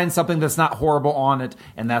you find something that's not horrible on it.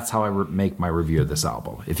 And that's how I make my review of this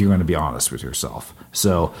album, if you're going to be honest with yourself.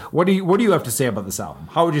 So what do you have to say about this album?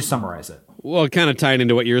 How would you summarize it? Well, kind of tied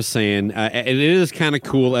into what you're saying, it is kind of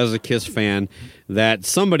cool as a Kiss fan that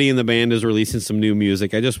somebody in the band is releasing some new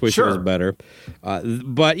music. I just wish it was better,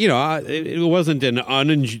 but you know, it wasn't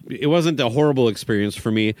a horrible experience for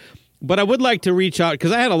me. But I would like to reach out,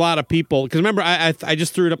 because I had a lot of people. Because remember, I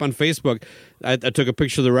just threw it up on Facebook. I took a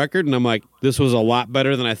picture of the record, and I'm like, this was a lot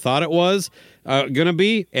better than I thought it was gonna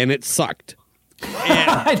be, and it sucked.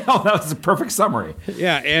 I know, that was a perfect summary.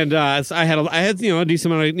 Yeah, and so I had a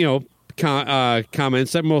decent amount of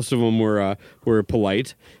comments. That most of them were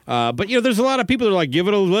polite, but there's a lot of people that are like, give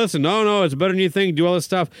it a listen. No, it's better than you think. Do all this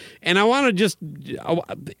stuff, and I want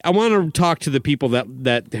to talk to the people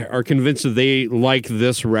that are convinced that they like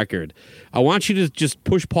this record. I want you to just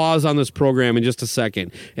push pause on this program in just a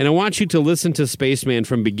second, and I want you to listen to Spaceman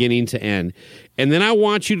from beginning to end, and then I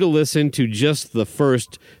want you to listen to just the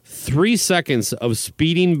first 3 seconds of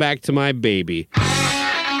Speeding Back to My Baby.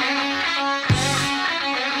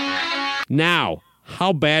 Now,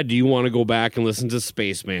 how bad do you want to go back and listen to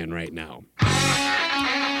Spaceman right now?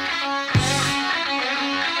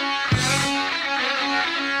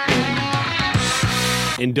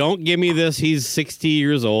 And don't give me this, he's 60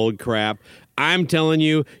 years old crap. I'm telling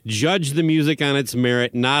you, judge the music on its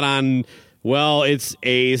merit, not on, well, it's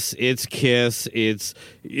Ace, it's Kiss, it's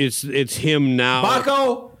him now.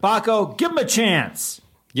 Baco, give him a chance.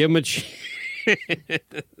 Give him a chance.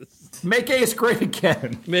 Make Ace great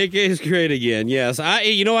again. Make Ace great again, yes.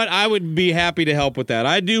 You know what? I would be happy to help with that.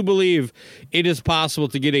 I do believe it is possible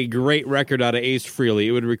to get a great record out of Ace Frehley.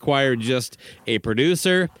 It would require just a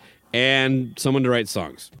producer and someone to write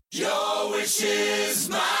songs. Your wish is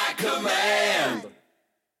my command.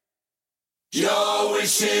 Your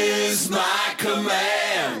wish is my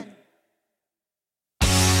command.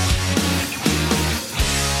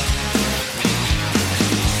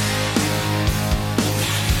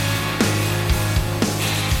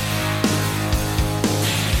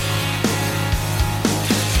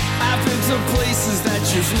 Of places that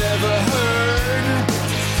you've never heard.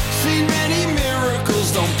 Seen many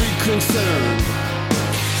miracles, don't be concerned.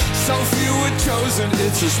 So few were chosen,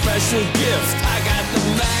 it's a special gift. I got the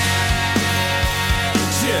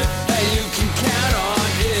magic, and you can count on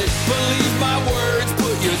it. Believe my words,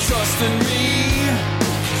 put your trust in me.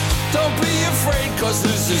 Don't be afraid, cause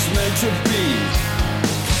this is meant to be.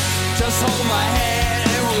 Just hold my hand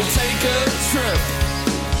and we'll take a trip.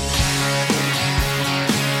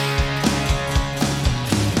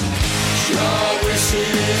 Your wish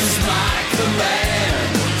is my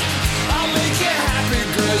command. I'll make you happy,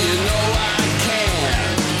 girl, you know I can.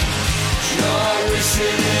 Your wish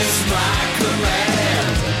is my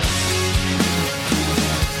command.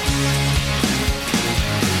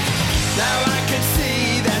 Now I can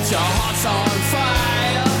see that your heart's on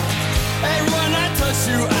fire, and when I touch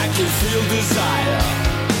you I can feel desire.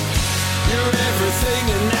 You're everything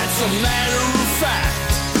and that's a matter of fact.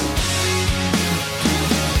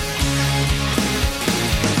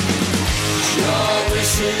 Your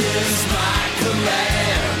wish is my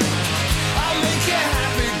command. I'll make you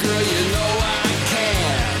happy, girl, you know I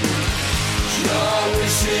can. Your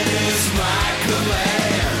wish is my command.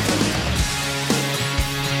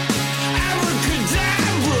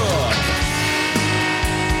 Abracadabra.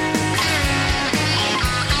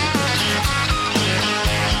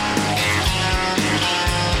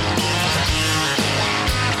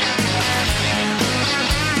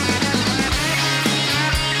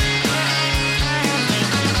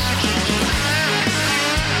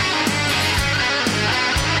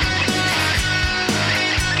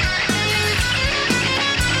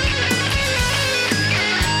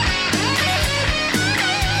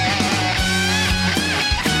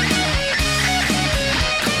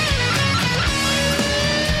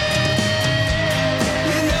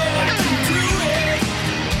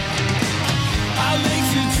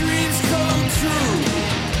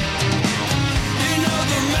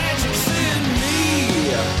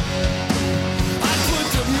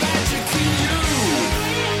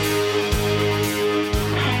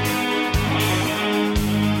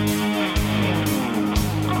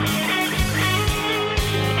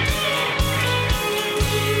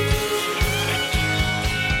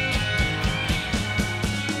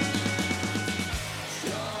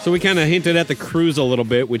 So we kind of hinted at the cruise a little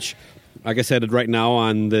bit, which, like I said, right now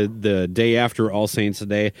on the day after All Saints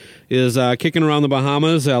Day is kicking around the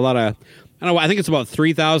Bahamas. A lot of, I don't know, I think it's about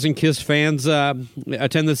 3,000 KISS fans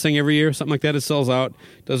attend this thing every year, something like that. It sells out,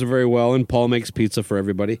 does it very well, and Paul makes pizza for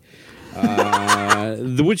everybody.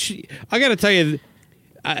 Which I got to tell you,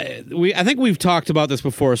 I think we've talked about this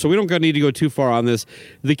before, so we don't need to go too far on this.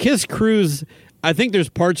 The KISS cruise, I think there's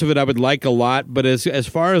parts of it I would like a lot, but as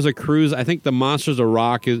far as a cruise, I think the Monsters of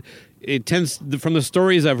Rock tends, from the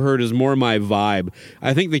stories I've heard, is more my vibe.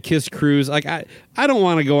 I think the KISS cruise, like I don't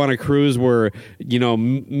want to go on a cruise where, you know,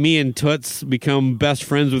 me and Toots become best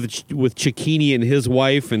friends with Chiquini and his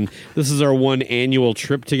wife, and this is our one annual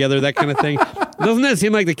trip together, that kind of thing. Doesn't that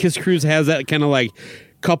seem like the KISS cruise has that kind of like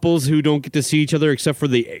couples who don't get to see each other except for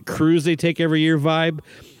the cruise they take every year vibe?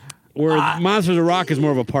 Where Monsters of Rock is more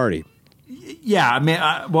of a party. Yeah, I mean,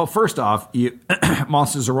 well, first off,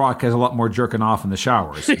 Monsters of Rock has a lot more jerking off in the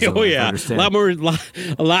showers. Oh yeah, a lot more.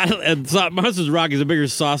 Monsters of Rock is a bigger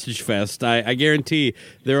sausage fest. I guarantee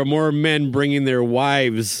there are more men bringing their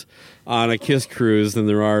wives on a KISS cruise than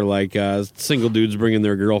there are like single dudes bringing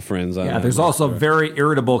their girlfriends on. Yeah, there's also very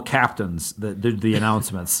irritable captains that did the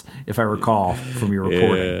announcements, if I recall from your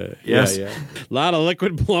reporting. Yes, yeah. A lot of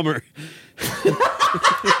liquid plumber.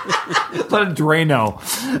 A lot of Drano,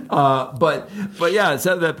 but yeah.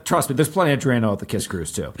 So trust me, there's plenty of Drano at the KISS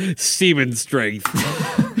cruise too. Semen strength.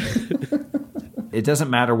 It doesn't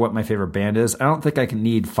matter what my favorite band is. I don't think I can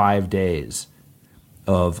need 5 days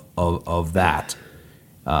of that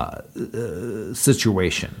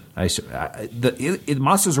situation.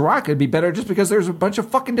 Monsters of Rock would be better just because there's a bunch of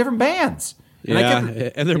fucking different bands.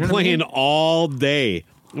 And they're playing all day.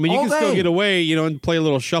 I mean, you can still get away, you know, and play a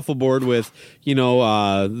little shuffleboard with, you know,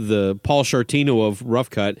 the Paul Chartino of Rough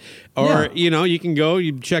Cut. Or, you know, you can go,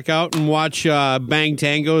 you check out and watch Bang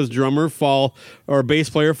Tango's drummer or bass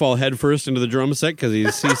player fall headfirst into the drum set because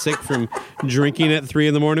he's seasick from drinking at 3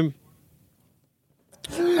 a.m.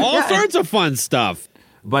 All sorts of fun stuff.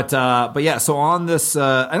 But yeah, so on this,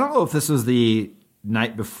 I don't know if this was the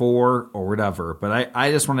night before or whatever, but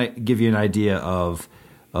I just want to give you an idea of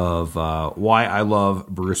why I love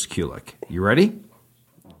Bruce Kulick. You ready?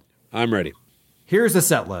 I'm ready. Here's the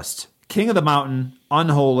set list. King of the Mountain,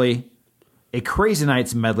 Unholy, a Crazy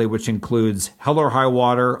Nights medley, which includes Hell or High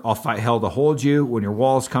Water, I'll Fight Hell to Hold You, When Your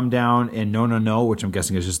Walls Come Down, and No No No, which I'm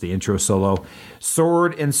guessing is just the intro solo.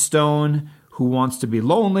 Sword and Stone, Who Wants to Be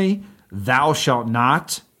Lonely, Thou Shalt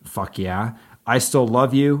Not, fuck yeah, I Still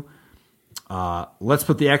Love You, Let's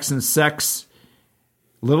Put the X in Sex,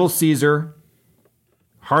 Little Caesar,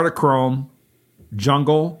 Heart of Chrome,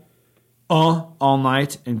 Jungle, All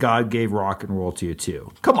Night, and God Gave Rock and Roll to You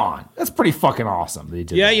Too. Come on. That's pretty fucking awesome that he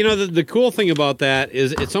did that. You know, the cool thing about that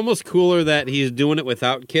is it's almost cooler that he's doing it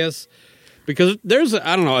without Kiss. Because there's,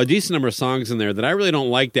 I don't know, a decent number of songs in there that I really don't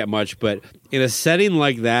like that much, but in a setting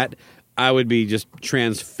like that, I would be just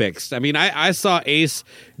transfixed. I mean, I saw Ace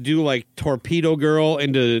do like Torpedo Girl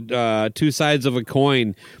into Two Sides of a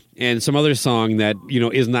Coin and some other song that, you know,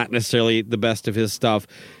 is not necessarily the best of his stuff.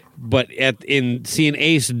 But in seeing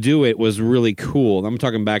Ace do it was really cool. I'm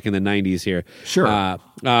talking back in the 90s here. Sure.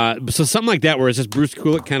 So something like that where it's just Bruce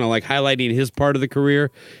Kulick kind of like highlighting his part of the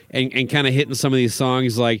career and kind of hitting some of these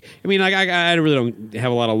songs. Like, I mean, I really don't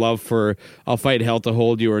have a lot of love for I'll Fight Hell to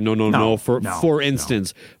Hold You or No, for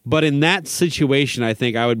instance. But in that situation, I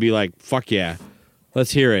think I would be like, fuck yeah,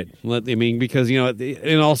 let's hear it. Because, you know,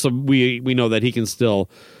 and also we know that he can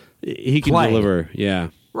deliver. Yeah.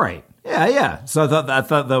 Right. Yeah. So I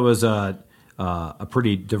thought that was a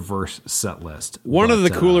pretty diverse set list. One of the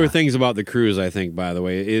cooler things about the Cruise, I think, by the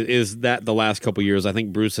way, is that the last couple years, I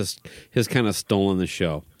think Bruce has kind of stolen the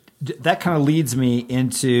show. That kind of leads me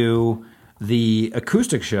into the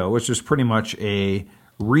acoustic show, which was pretty much a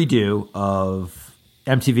redo of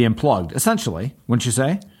MTV Unplugged, essentially, wouldn't you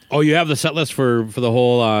say? Oh, you have the set list for the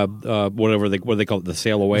whole what do they call it, the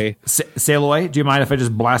Sail Away? Sail Away. Do you mind if I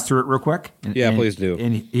just blast through it real quick? Please do.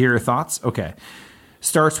 And hear your thoughts. Okay.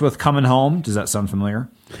 Starts with Coming Home. Does that sound familiar?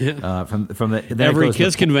 Yeah. From the every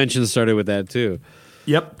Kiss convention started with that too.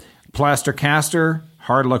 Yep. Plaster Caster,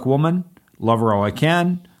 Hard Luck Woman, Love Her All I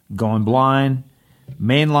Can, Going Blind,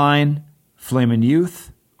 Mainline, Flamin'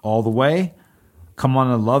 Youth, All the Way, Come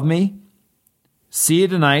On and Love Me, See You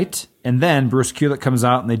Tonight. And then Bruce Kulick comes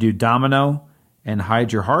out and they do Domino and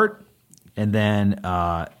Hide Your Heart. And then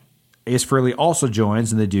Ace Frehley also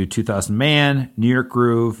joins and they do 2000 Man, New York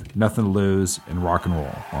Groove, Nothing to Lose, and Rock and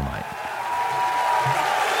Roll All Night.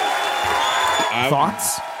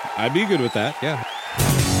 Thoughts? I'd be good with that, yeah.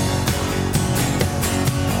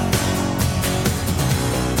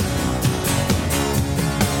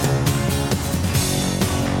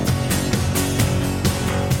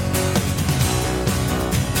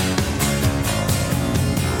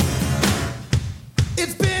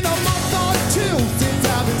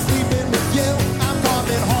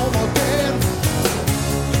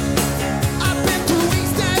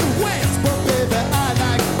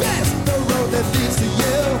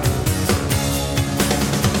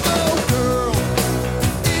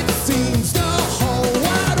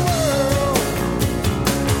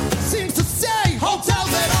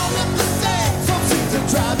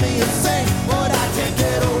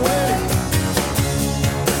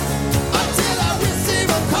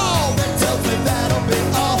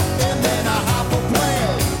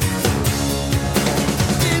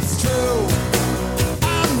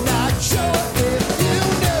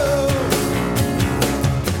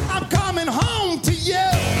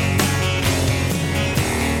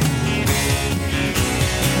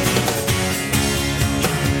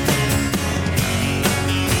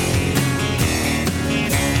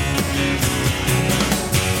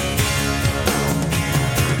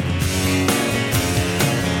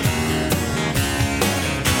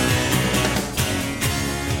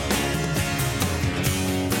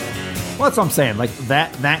 Well, that's what I'm saying. Like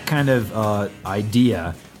that kind of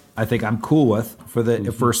idea, I think I'm cool with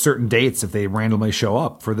for certain dates if they randomly show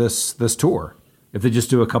up for this tour. If they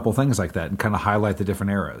just do a couple things like that and kind of highlight the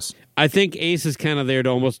different eras. I think Ace is kind of there to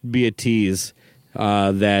almost be a tease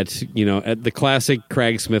that, you know, at the classic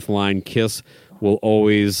Craig Smith line, Kiss will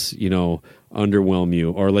always, you know, underwhelm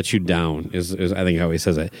you or let you down is I think how he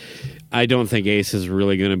says it. I don't think Ace is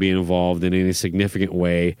really going to be involved in any significant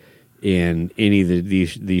way in any of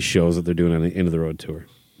these shows that they're doing on the End of the Road tour.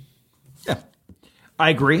 Yeah, I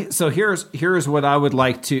agree. So here's what I would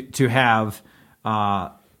like to have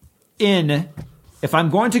in. If I'm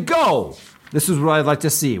going to go, this is what I'd like to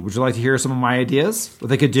see. Would you like to hear some of my ideas? What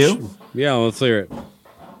they could do? Yeah, let's hear it.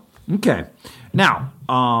 Okay. Now,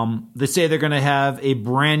 they say they're going to have a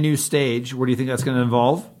brand new stage. What do you think that's going to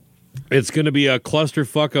involve? It's going to be a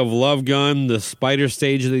clusterfuck of Love Gun, the Spider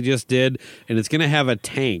stage they just did, and it's going to have a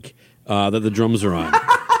tank that the drums are on.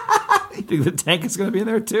 You think the tank is going to be in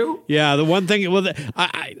there too? Yeah, the one thing. Well,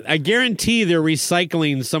 I guarantee they're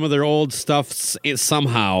recycling some of their old stuff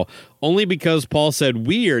somehow. Only because Paul said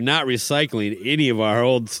we are not recycling any of our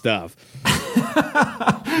old stuff.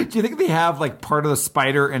 Do you think they have like part of the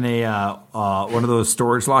Spider in a one of those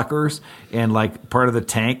storage lockers and like part of the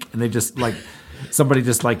tank, and they just like somebody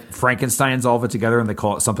just like Frankenstein's all of it together and they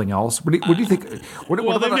call it something else. What do you think? They've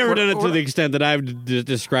never done it to the extent that I've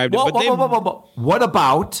described it.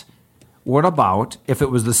 What about if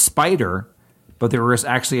it was the spider, but there was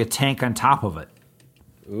actually a tank on top of it?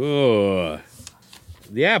 Ooh.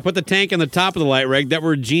 Yeah, put the tank on the top of the light rig. That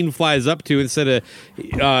where Gene flies up to. Instead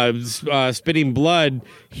of spitting blood,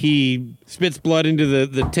 he spits blood into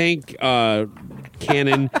the tank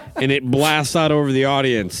cannon, and it blasts out over the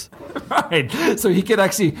audience. Right. So he could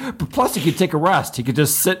actually, plus he could take a rest. He could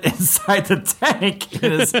just sit inside the tank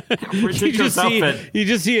in his ridiculous outfit. You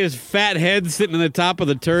just see his fat head sitting on the top of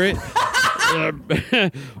the turret.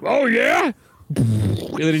 Oh, yeah?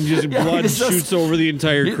 And then blood shoots over the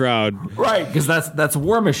entire crowd. Right, because that's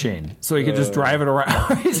War Machine. So he could just drive it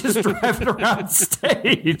around. He's just driving around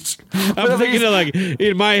stage. I'm thinking of like,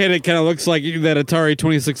 in my head, it kind of looks like that Atari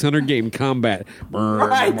 2600 game, Combat.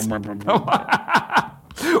 Right.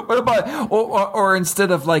 What about, or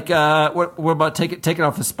instead of like, what about taking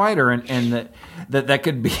off the spider and that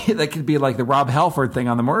could be like the Rob Halford thing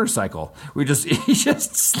on the motorcycle. He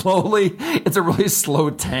just slowly, it's a really slow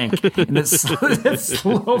tank, and it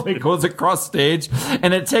slowly goes across stage,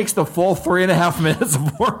 and it takes the full 3.5 minutes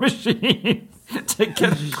of War Machine to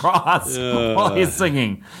get across while he's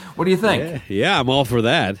singing. What do you think? Yeah, I'm all for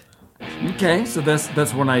that. Okay, so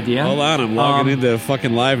that's one idea. Hold on, I'm logging into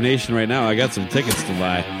fucking Live Nation right now. I got some tickets to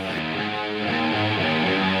buy.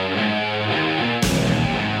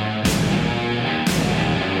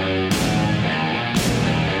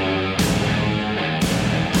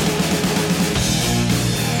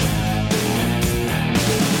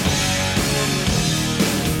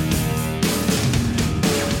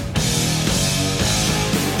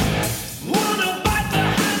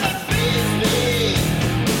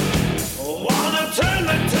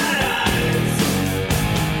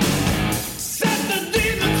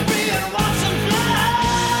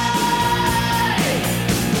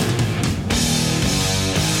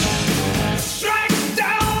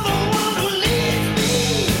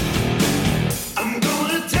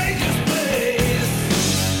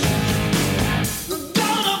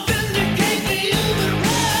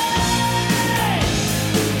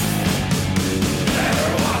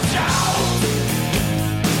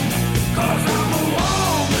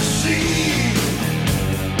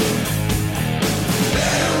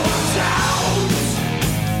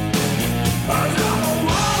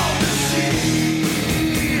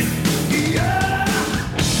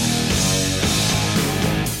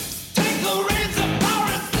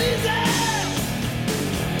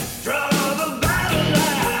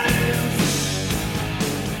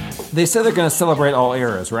 They said they're going to celebrate all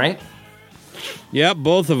eras, right? Yep,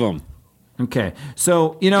 both of them. Okay.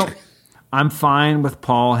 So, I'm fine with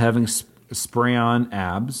Paul having spray-on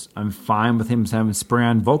abs. I'm fine with him having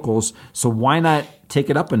spray-on vocals. So why not take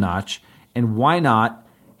it up a notch? And why not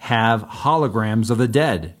have holograms of the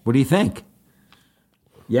dead? What do you think?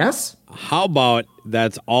 Yes? How about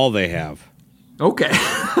that's all they have? Okay.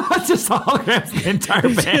 Just holograms of the entire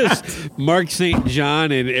band. Just Mark St.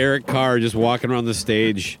 John and Eric Carr just walking around the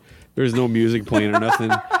stage. There's no music playing or nothing.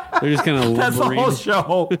 They're just kind of That's the whole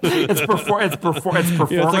show. It's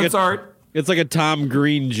performance art. It's like a Tom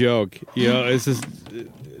Green joke. It's just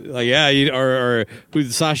like, or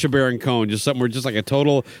who's Sacha Baron Cohen, just something where just like a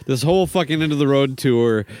total, this whole fucking End of the Road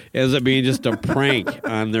tour ends up being just a prank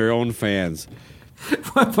on their own fans.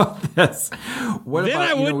 What about this?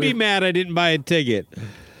 I would be mad I didn't buy a ticket.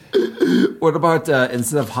 What about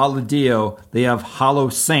instead of Holodio, they have Hollow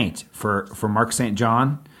Saint for Mark St.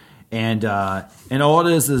 John, and all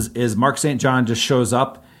it is Mark St. John just shows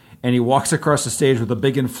up and he walks across the stage with a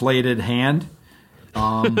big inflated hand.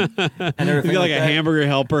 And everything he's got like a hamburger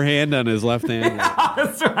helper hand on his left hand. Yeah,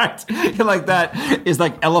 that's right. Like that is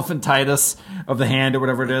like elephantitis of the hand or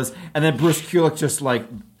whatever it is. And then Bruce Kulick just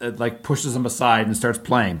like pushes him aside and starts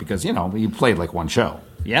playing because he played like one show.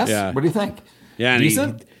 Yes. Yeah. What do you think? Yeah, and he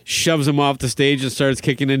shoves him off the stage and starts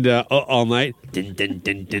kicking into All Night.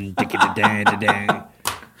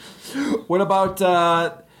 What about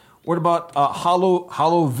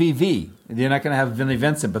Hollow VV? They're not going to have Vinnie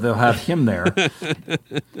Vincent, but they'll have him there.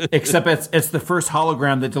 Except it's the first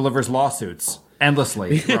hologram that delivers lawsuits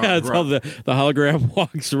endlessly. Yeah, it's how the hologram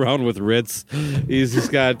walks around with writs. He's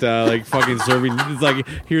just got like fucking serving. It's like,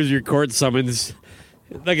 here's your court summons.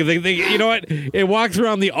 Like you know what? It walks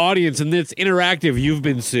around the audience and it's interactive. You've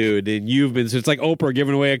been sued and you've been sued. It's like Oprah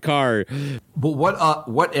giving away a car. But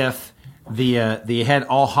what if they had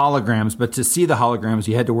all holograms, but to see the holograms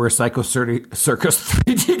you had to wear Psycho Circus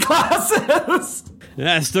 3D glasses?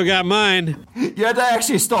 Yeah, I still got mine. You had to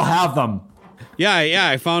actually still have them. Yeah,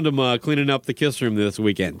 I found them cleaning up the Kiss Room this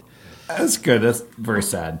weekend. That's good. That's very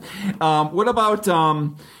sad. What about...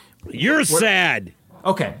 You're sad.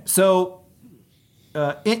 Okay, so...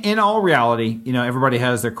 in all reality, everybody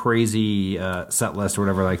has their crazy set list or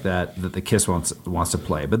whatever like that the Kiss wants to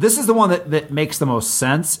play. But this is the one that makes the most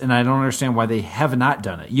sense, and I don't understand why they have not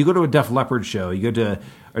done it. You go to a Def Leppard show, you go to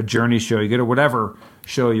a Journey show, you go to whatever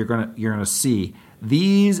show you're gonna see.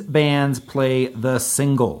 These bands play the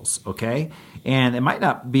singles, okay? And it might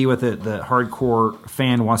not be what the hardcore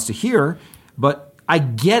fan wants to hear, but I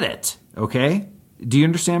get it, okay? Do you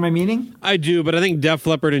understand my meaning? I do, but I think Def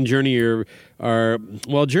Leppard and Journey are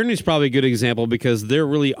Journey's probably a good example because they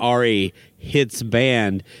really are a hits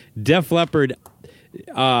band. Def Leppard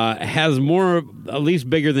has more, at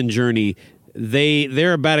least bigger than Journey.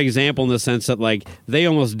 They're a bad example in the sense that like they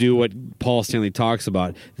almost do what Paul Stanley talks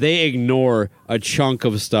about. They ignore a chunk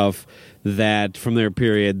of stuff that from their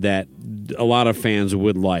period that a lot of fans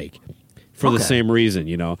would like. For the same reason,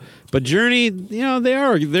 But Journey,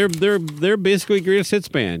 they're basically a greatest hits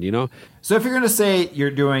band, So if you're going to say you're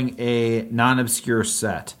doing a non-obscure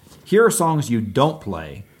set, here are songs you don't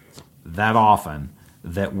play that often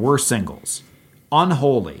that were singles.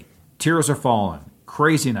 Unholy, Tears Are Falling,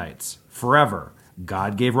 Crazy Nights, Forever,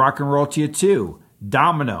 God Gave Rock and Roll to You Too,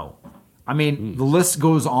 Domino. I mean, the list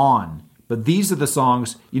goes on. But these are the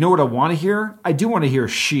songs, you know what I want to hear? I do want to hear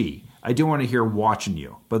She. I do want to hear Watching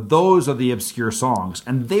You. But those are the obscure songs.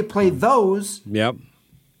 And they play those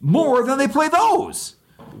more than they play those.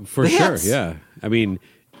 For sure, yeah. I mean,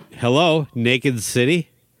 hello, Naked City.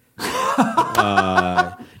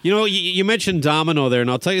 You mentioned Domino there, and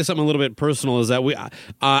I'll tell you something a little bit personal, is that we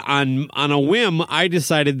on a whim, I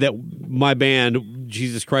decided that my band,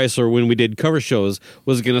 Jesus Chrysler, when we did cover shows,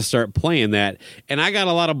 was going to start playing that. And I got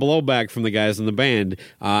a lot of blowback from the guys in the band.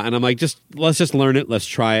 And I'm like, let's just learn it. Let's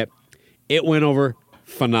try it. It went over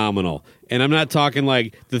phenomenal. And I'm not talking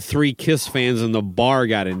like the 3 Kiss fans in the bar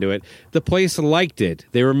got into it. The place liked it.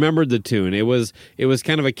 They remembered the tune. It was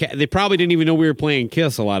kind of they probably didn't even know we were playing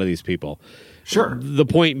Kiss, a lot of these people. Sure. The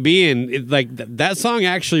point being, that song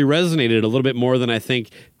actually resonated a little bit more than I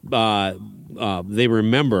think they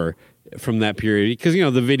remember from that period, because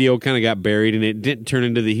the video kind of got buried and it didn't turn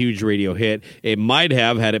into the huge radio hit. It might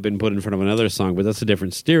have had it been put in front of another song, but that's a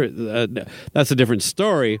different story.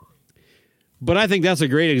 But I think that's a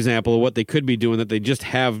great example of what they could be doing that they just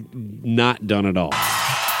have not done at all. All right,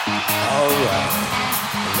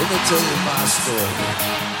 let me tell you my story.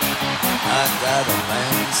 I got a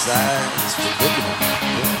man-sized predicament.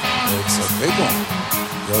 It's a big one.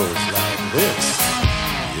 Goes like this.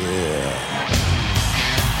 Yeah.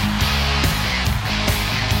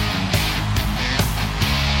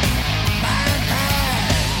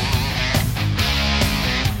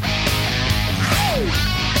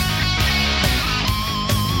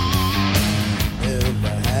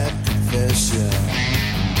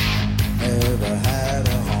 Never had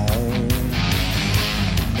a home,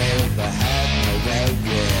 never had no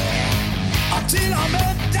regret, until I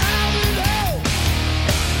met down below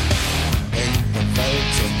in the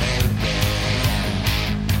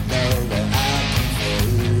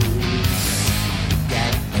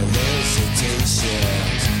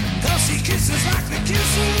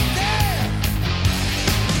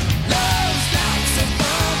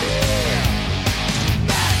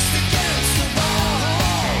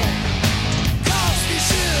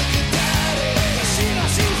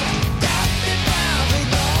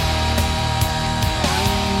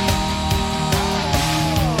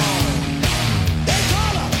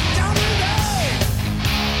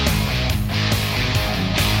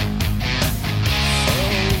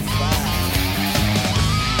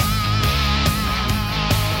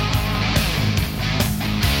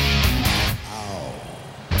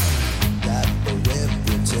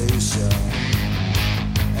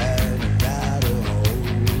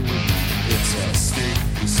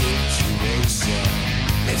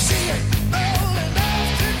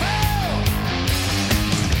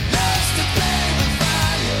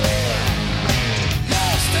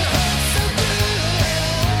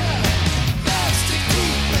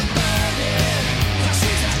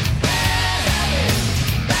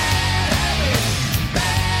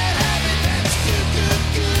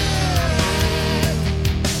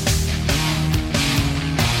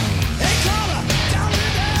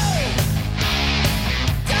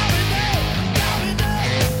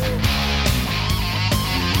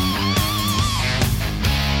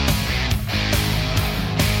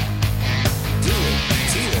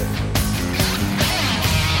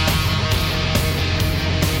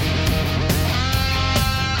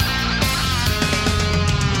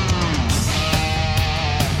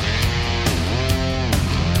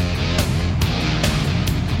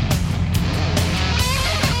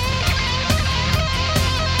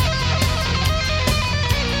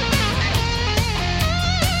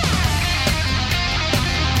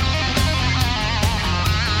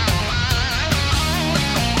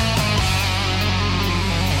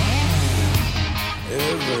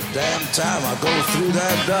damn time I go through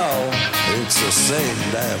that door, it's the same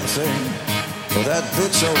damn thing. But that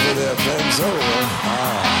bitch over there bends over,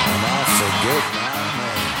 and I forget my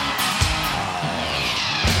name.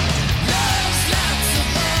 Love's lots of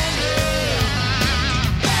money,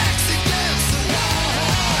 backs against the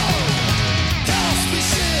wall. Calls me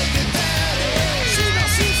sugar daddy, she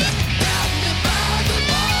knows she's got me by the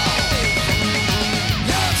ball.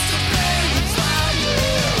 Loves to play with fire,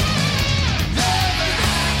 love and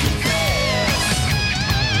I confess.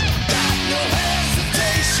 Got no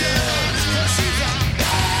hesitation.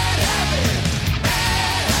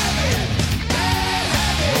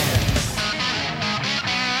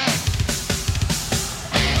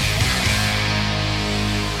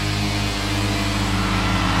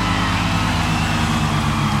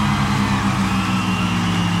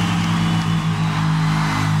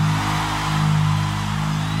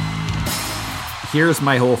 Here's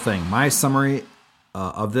my whole thing. My summary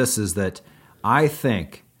of this is that I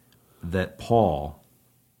think that Paul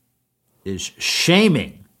is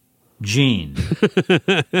shaming Gene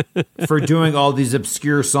for doing all these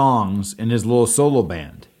obscure songs in his little solo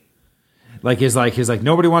band. He's like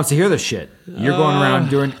nobody wants to hear this shit. You're going around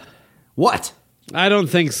doing what? I don't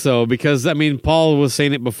think so, because Paul was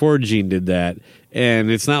saying it before Gene did that,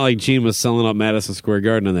 and it's not like Gene was selling out Madison Square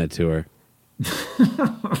Garden on that tour.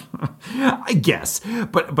 I guess,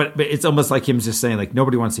 but it's almost like him just saying like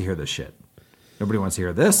nobody wants to hear this shit. Nobody wants to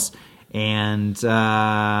hear this, and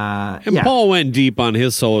Paul went deep on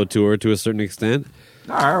his solo tour to a certain extent.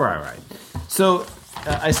 All right. So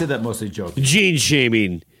I say that mostly joking. Gene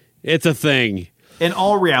shaming, it's a thing. In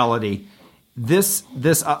all reality, this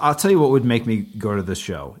I'll tell you what would make me go to this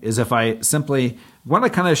show is if I simply what I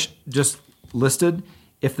kind of just listed.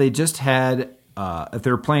 If they just had. If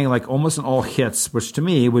they're playing like almost an all hits, which to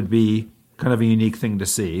me would be kind of a unique thing to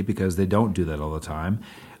see because they don't do that all the time.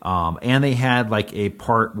 And they had like a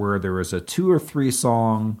part where there was a 2 or 3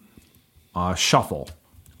 song shuffle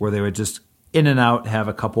where they would just in and out have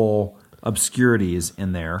a couple obscurities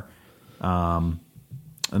in there, and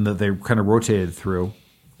that they kind of rotated through.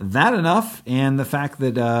 That enough, and the fact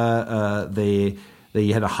that they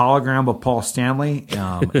had a hologram of Paul Stanley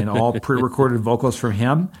and all pre-recorded vocals from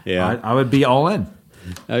him. Yeah. I would be all in.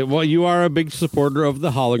 Well, you are a big supporter of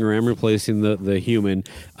the hologram replacing the human.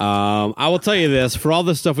 I will tell you this: for all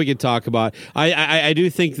the stuff we could talk about, I do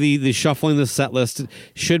think the shuffling the set list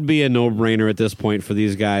should be a no-brainer at this point for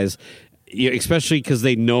these guys, especially because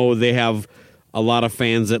they know they have a lot of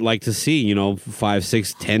fans that like to see, 5,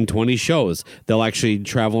 6, 10, 20 shows. They'll actually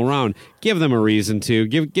travel around. Give them a reason to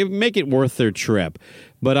make it worth their trip.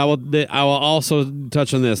 But I will also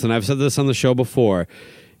touch on this, and I've said this on the show before,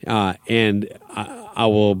 and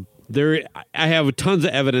I have tons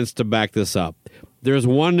of evidence to back this up. There's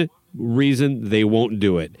one reason they won't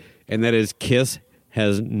do it, and that is Kiss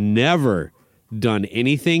has never done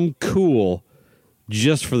anything cool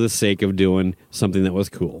just for the sake of doing something that was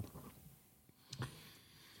cool.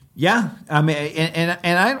 Yeah, I'm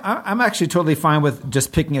actually totally fine with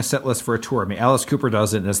just picking a set list for a tour. Alice Cooper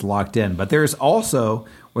does it and it's locked in. But there's also,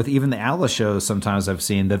 with even the Alice shows, sometimes I've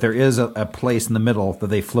seen that there is a place in the middle that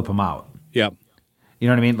they flip them out. Yep. You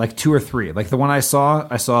know what I mean? Like 2 or 3. Like the one I saw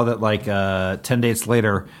that like 10 dates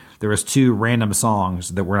later, there was 2 random songs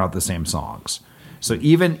that were not the same songs. So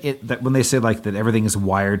even that when they say like that everything is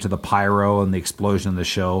wired to the pyro and the explosion in the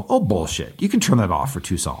show, oh bullshit! You can turn that off for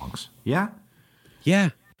 2 songs. Yeah. Yeah.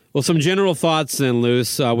 Well, some general thoughts then,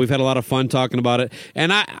 Luce. We've had a lot of fun talking about it.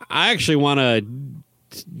 And I actually want to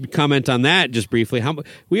comment on that just briefly.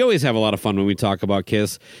 We always have a lot of fun when we talk about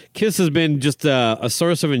Kiss. Kiss has been just a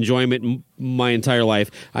source of enjoyment my entire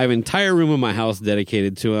life. I have an entire room in my house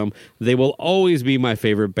dedicated to them. They will always be my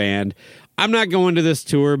favorite band. I'm not going to this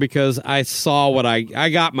tour because I saw what I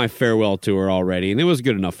got my farewell tour already, and it was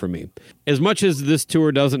good enough for me. As much as this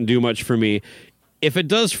tour doesn't do much for me, if it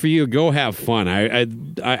does for you, go have fun.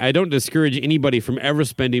 I don't discourage anybody from ever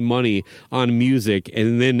spending money on music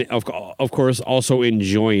and then, of course, also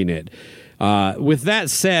enjoying it. With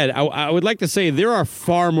that said, I would like to say there are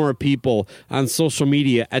far more people on social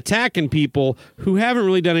media attacking people who haven't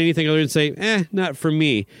really done anything other than say, not for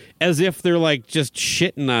me, as if they're like just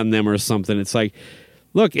shitting on them or something. It's like,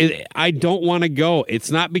 look, I don't want to go.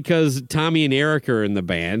 It's not because Tommy and Eric are in the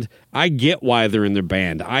band. I get why they're in the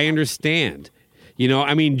band. I understand. You know,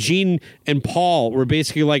 I mean, Gene and Paul were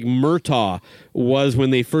basically like Murtaugh was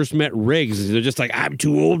when they first met Riggs. They're just like, I'm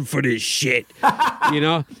too old for this shit, you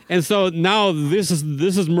know? And so now this is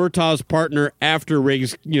Murtaugh's partner after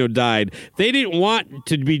Riggs, died. They didn't want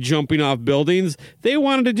to be jumping off buildings. They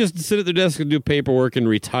wanted to just sit at their desk and do paperwork and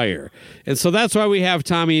retire. And so that's why we have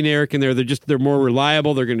Tommy and Eric in there. They're more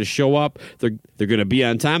reliable. They're going to show up. They're going to be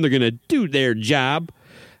on time. They're going to do their job.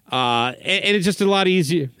 And it's just a lot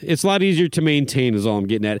easier. It's a lot easier to maintain, is all I'm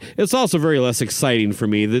getting at. It's also very less exciting for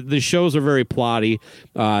me. The shows are very plotty.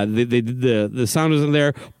 The sound isn't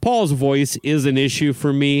there. Paul's voice is an issue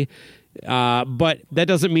for me, but that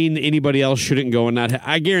doesn't mean anybody else shouldn't go and not.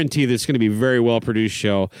 I guarantee this is going to be a very well produced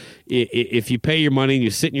show. If you pay your money and you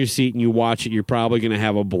sit in your seat and you watch it, you're probably going to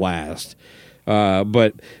have a blast.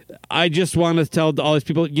 But I just want to tell all these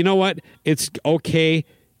people, you know what? It's okay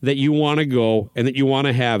that you want to go and that you want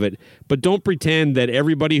to have it, but don't pretend that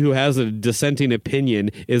everybody who has a dissenting opinion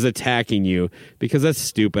is attacking you, because that's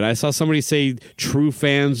stupid. I saw somebody say true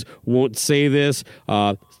fans won't say this.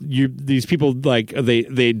 These people, like,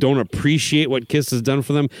 they don't appreciate what Kiss has done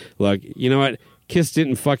for them. Look, you know what? Kiss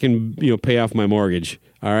didn't fucking pay off my mortgage.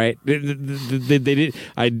 All right, they did.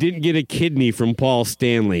 I didn't get a kidney from Paul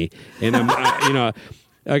Stanley, and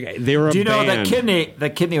okay, they were. Do you know band.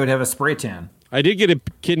 that kidney would have a spray tan? I did get a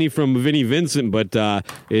kidney from Vinnie Vincent, but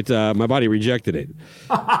my body rejected it.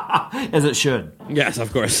 As it should. Yes,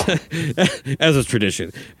 of course, as is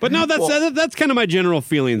tradition. But no, that's kind of my general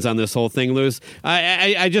feelings on this whole thing, Louis.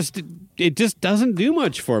 It just doesn't do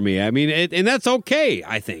much for me. I mean, and that's okay,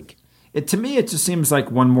 I think. To me, it just seems like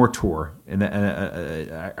one more tour, and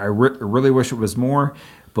I really wish it was more.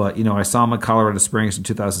 But I saw him in Colorado Springs in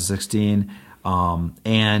 2016,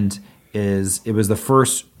 and it was the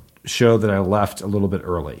first show that I left a little bit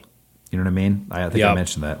early. You know what I mean? I think I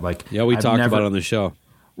mentioned that. We talked about it on the show.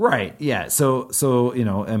 Right. Yeah. So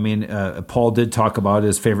Paul did talk about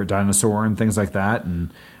his favorite dinosaur and things like that,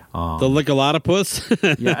 and the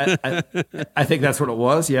Lickalotopus. Yeah, I think that's what it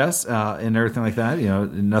was. Yes, and everything like that.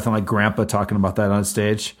 Nothing like Grandpa talking about that on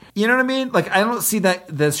stage. You know what I mean? Like, I don't see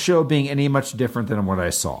this show being any much different than what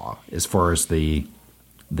I saw as far as the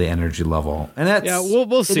energy level, and that's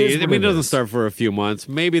we'll see. I mean, it doesn't start for a few months.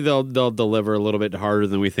 Maybe they'll deliver a little bit harder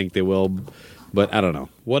than we think they will, but I don't know.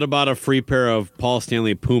 What about a free pair of Paul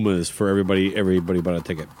Stanley Pumas for everybody bought a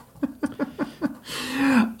ticket?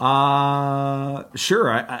 Sure.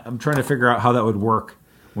 I'm trying to figure out how that would work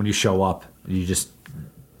when you show up.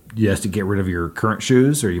 You have to get rid of your current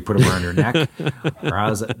shoes, or you put them around your neck, or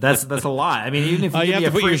how's it? That's a lot. I mean, even if you have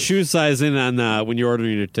to put your shoe size in on when you're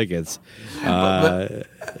ordering your tickets.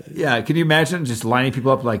 Yeah, can you imagine just lining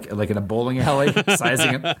people up like in a bowling alley,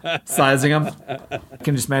 sizing them? I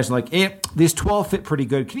can just imagine these 12 fit pretty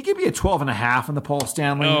good. Can you give me a 12 and a half on the Paul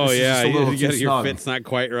Stanley? Oh yeah, your fit's not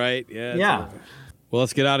quite right. Yeah. Well,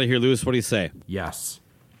 let's get out of here, Louis. What do you say? Yes.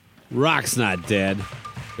 Rock's not dead.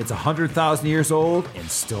 It's 100,000 years old and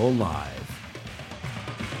still alive.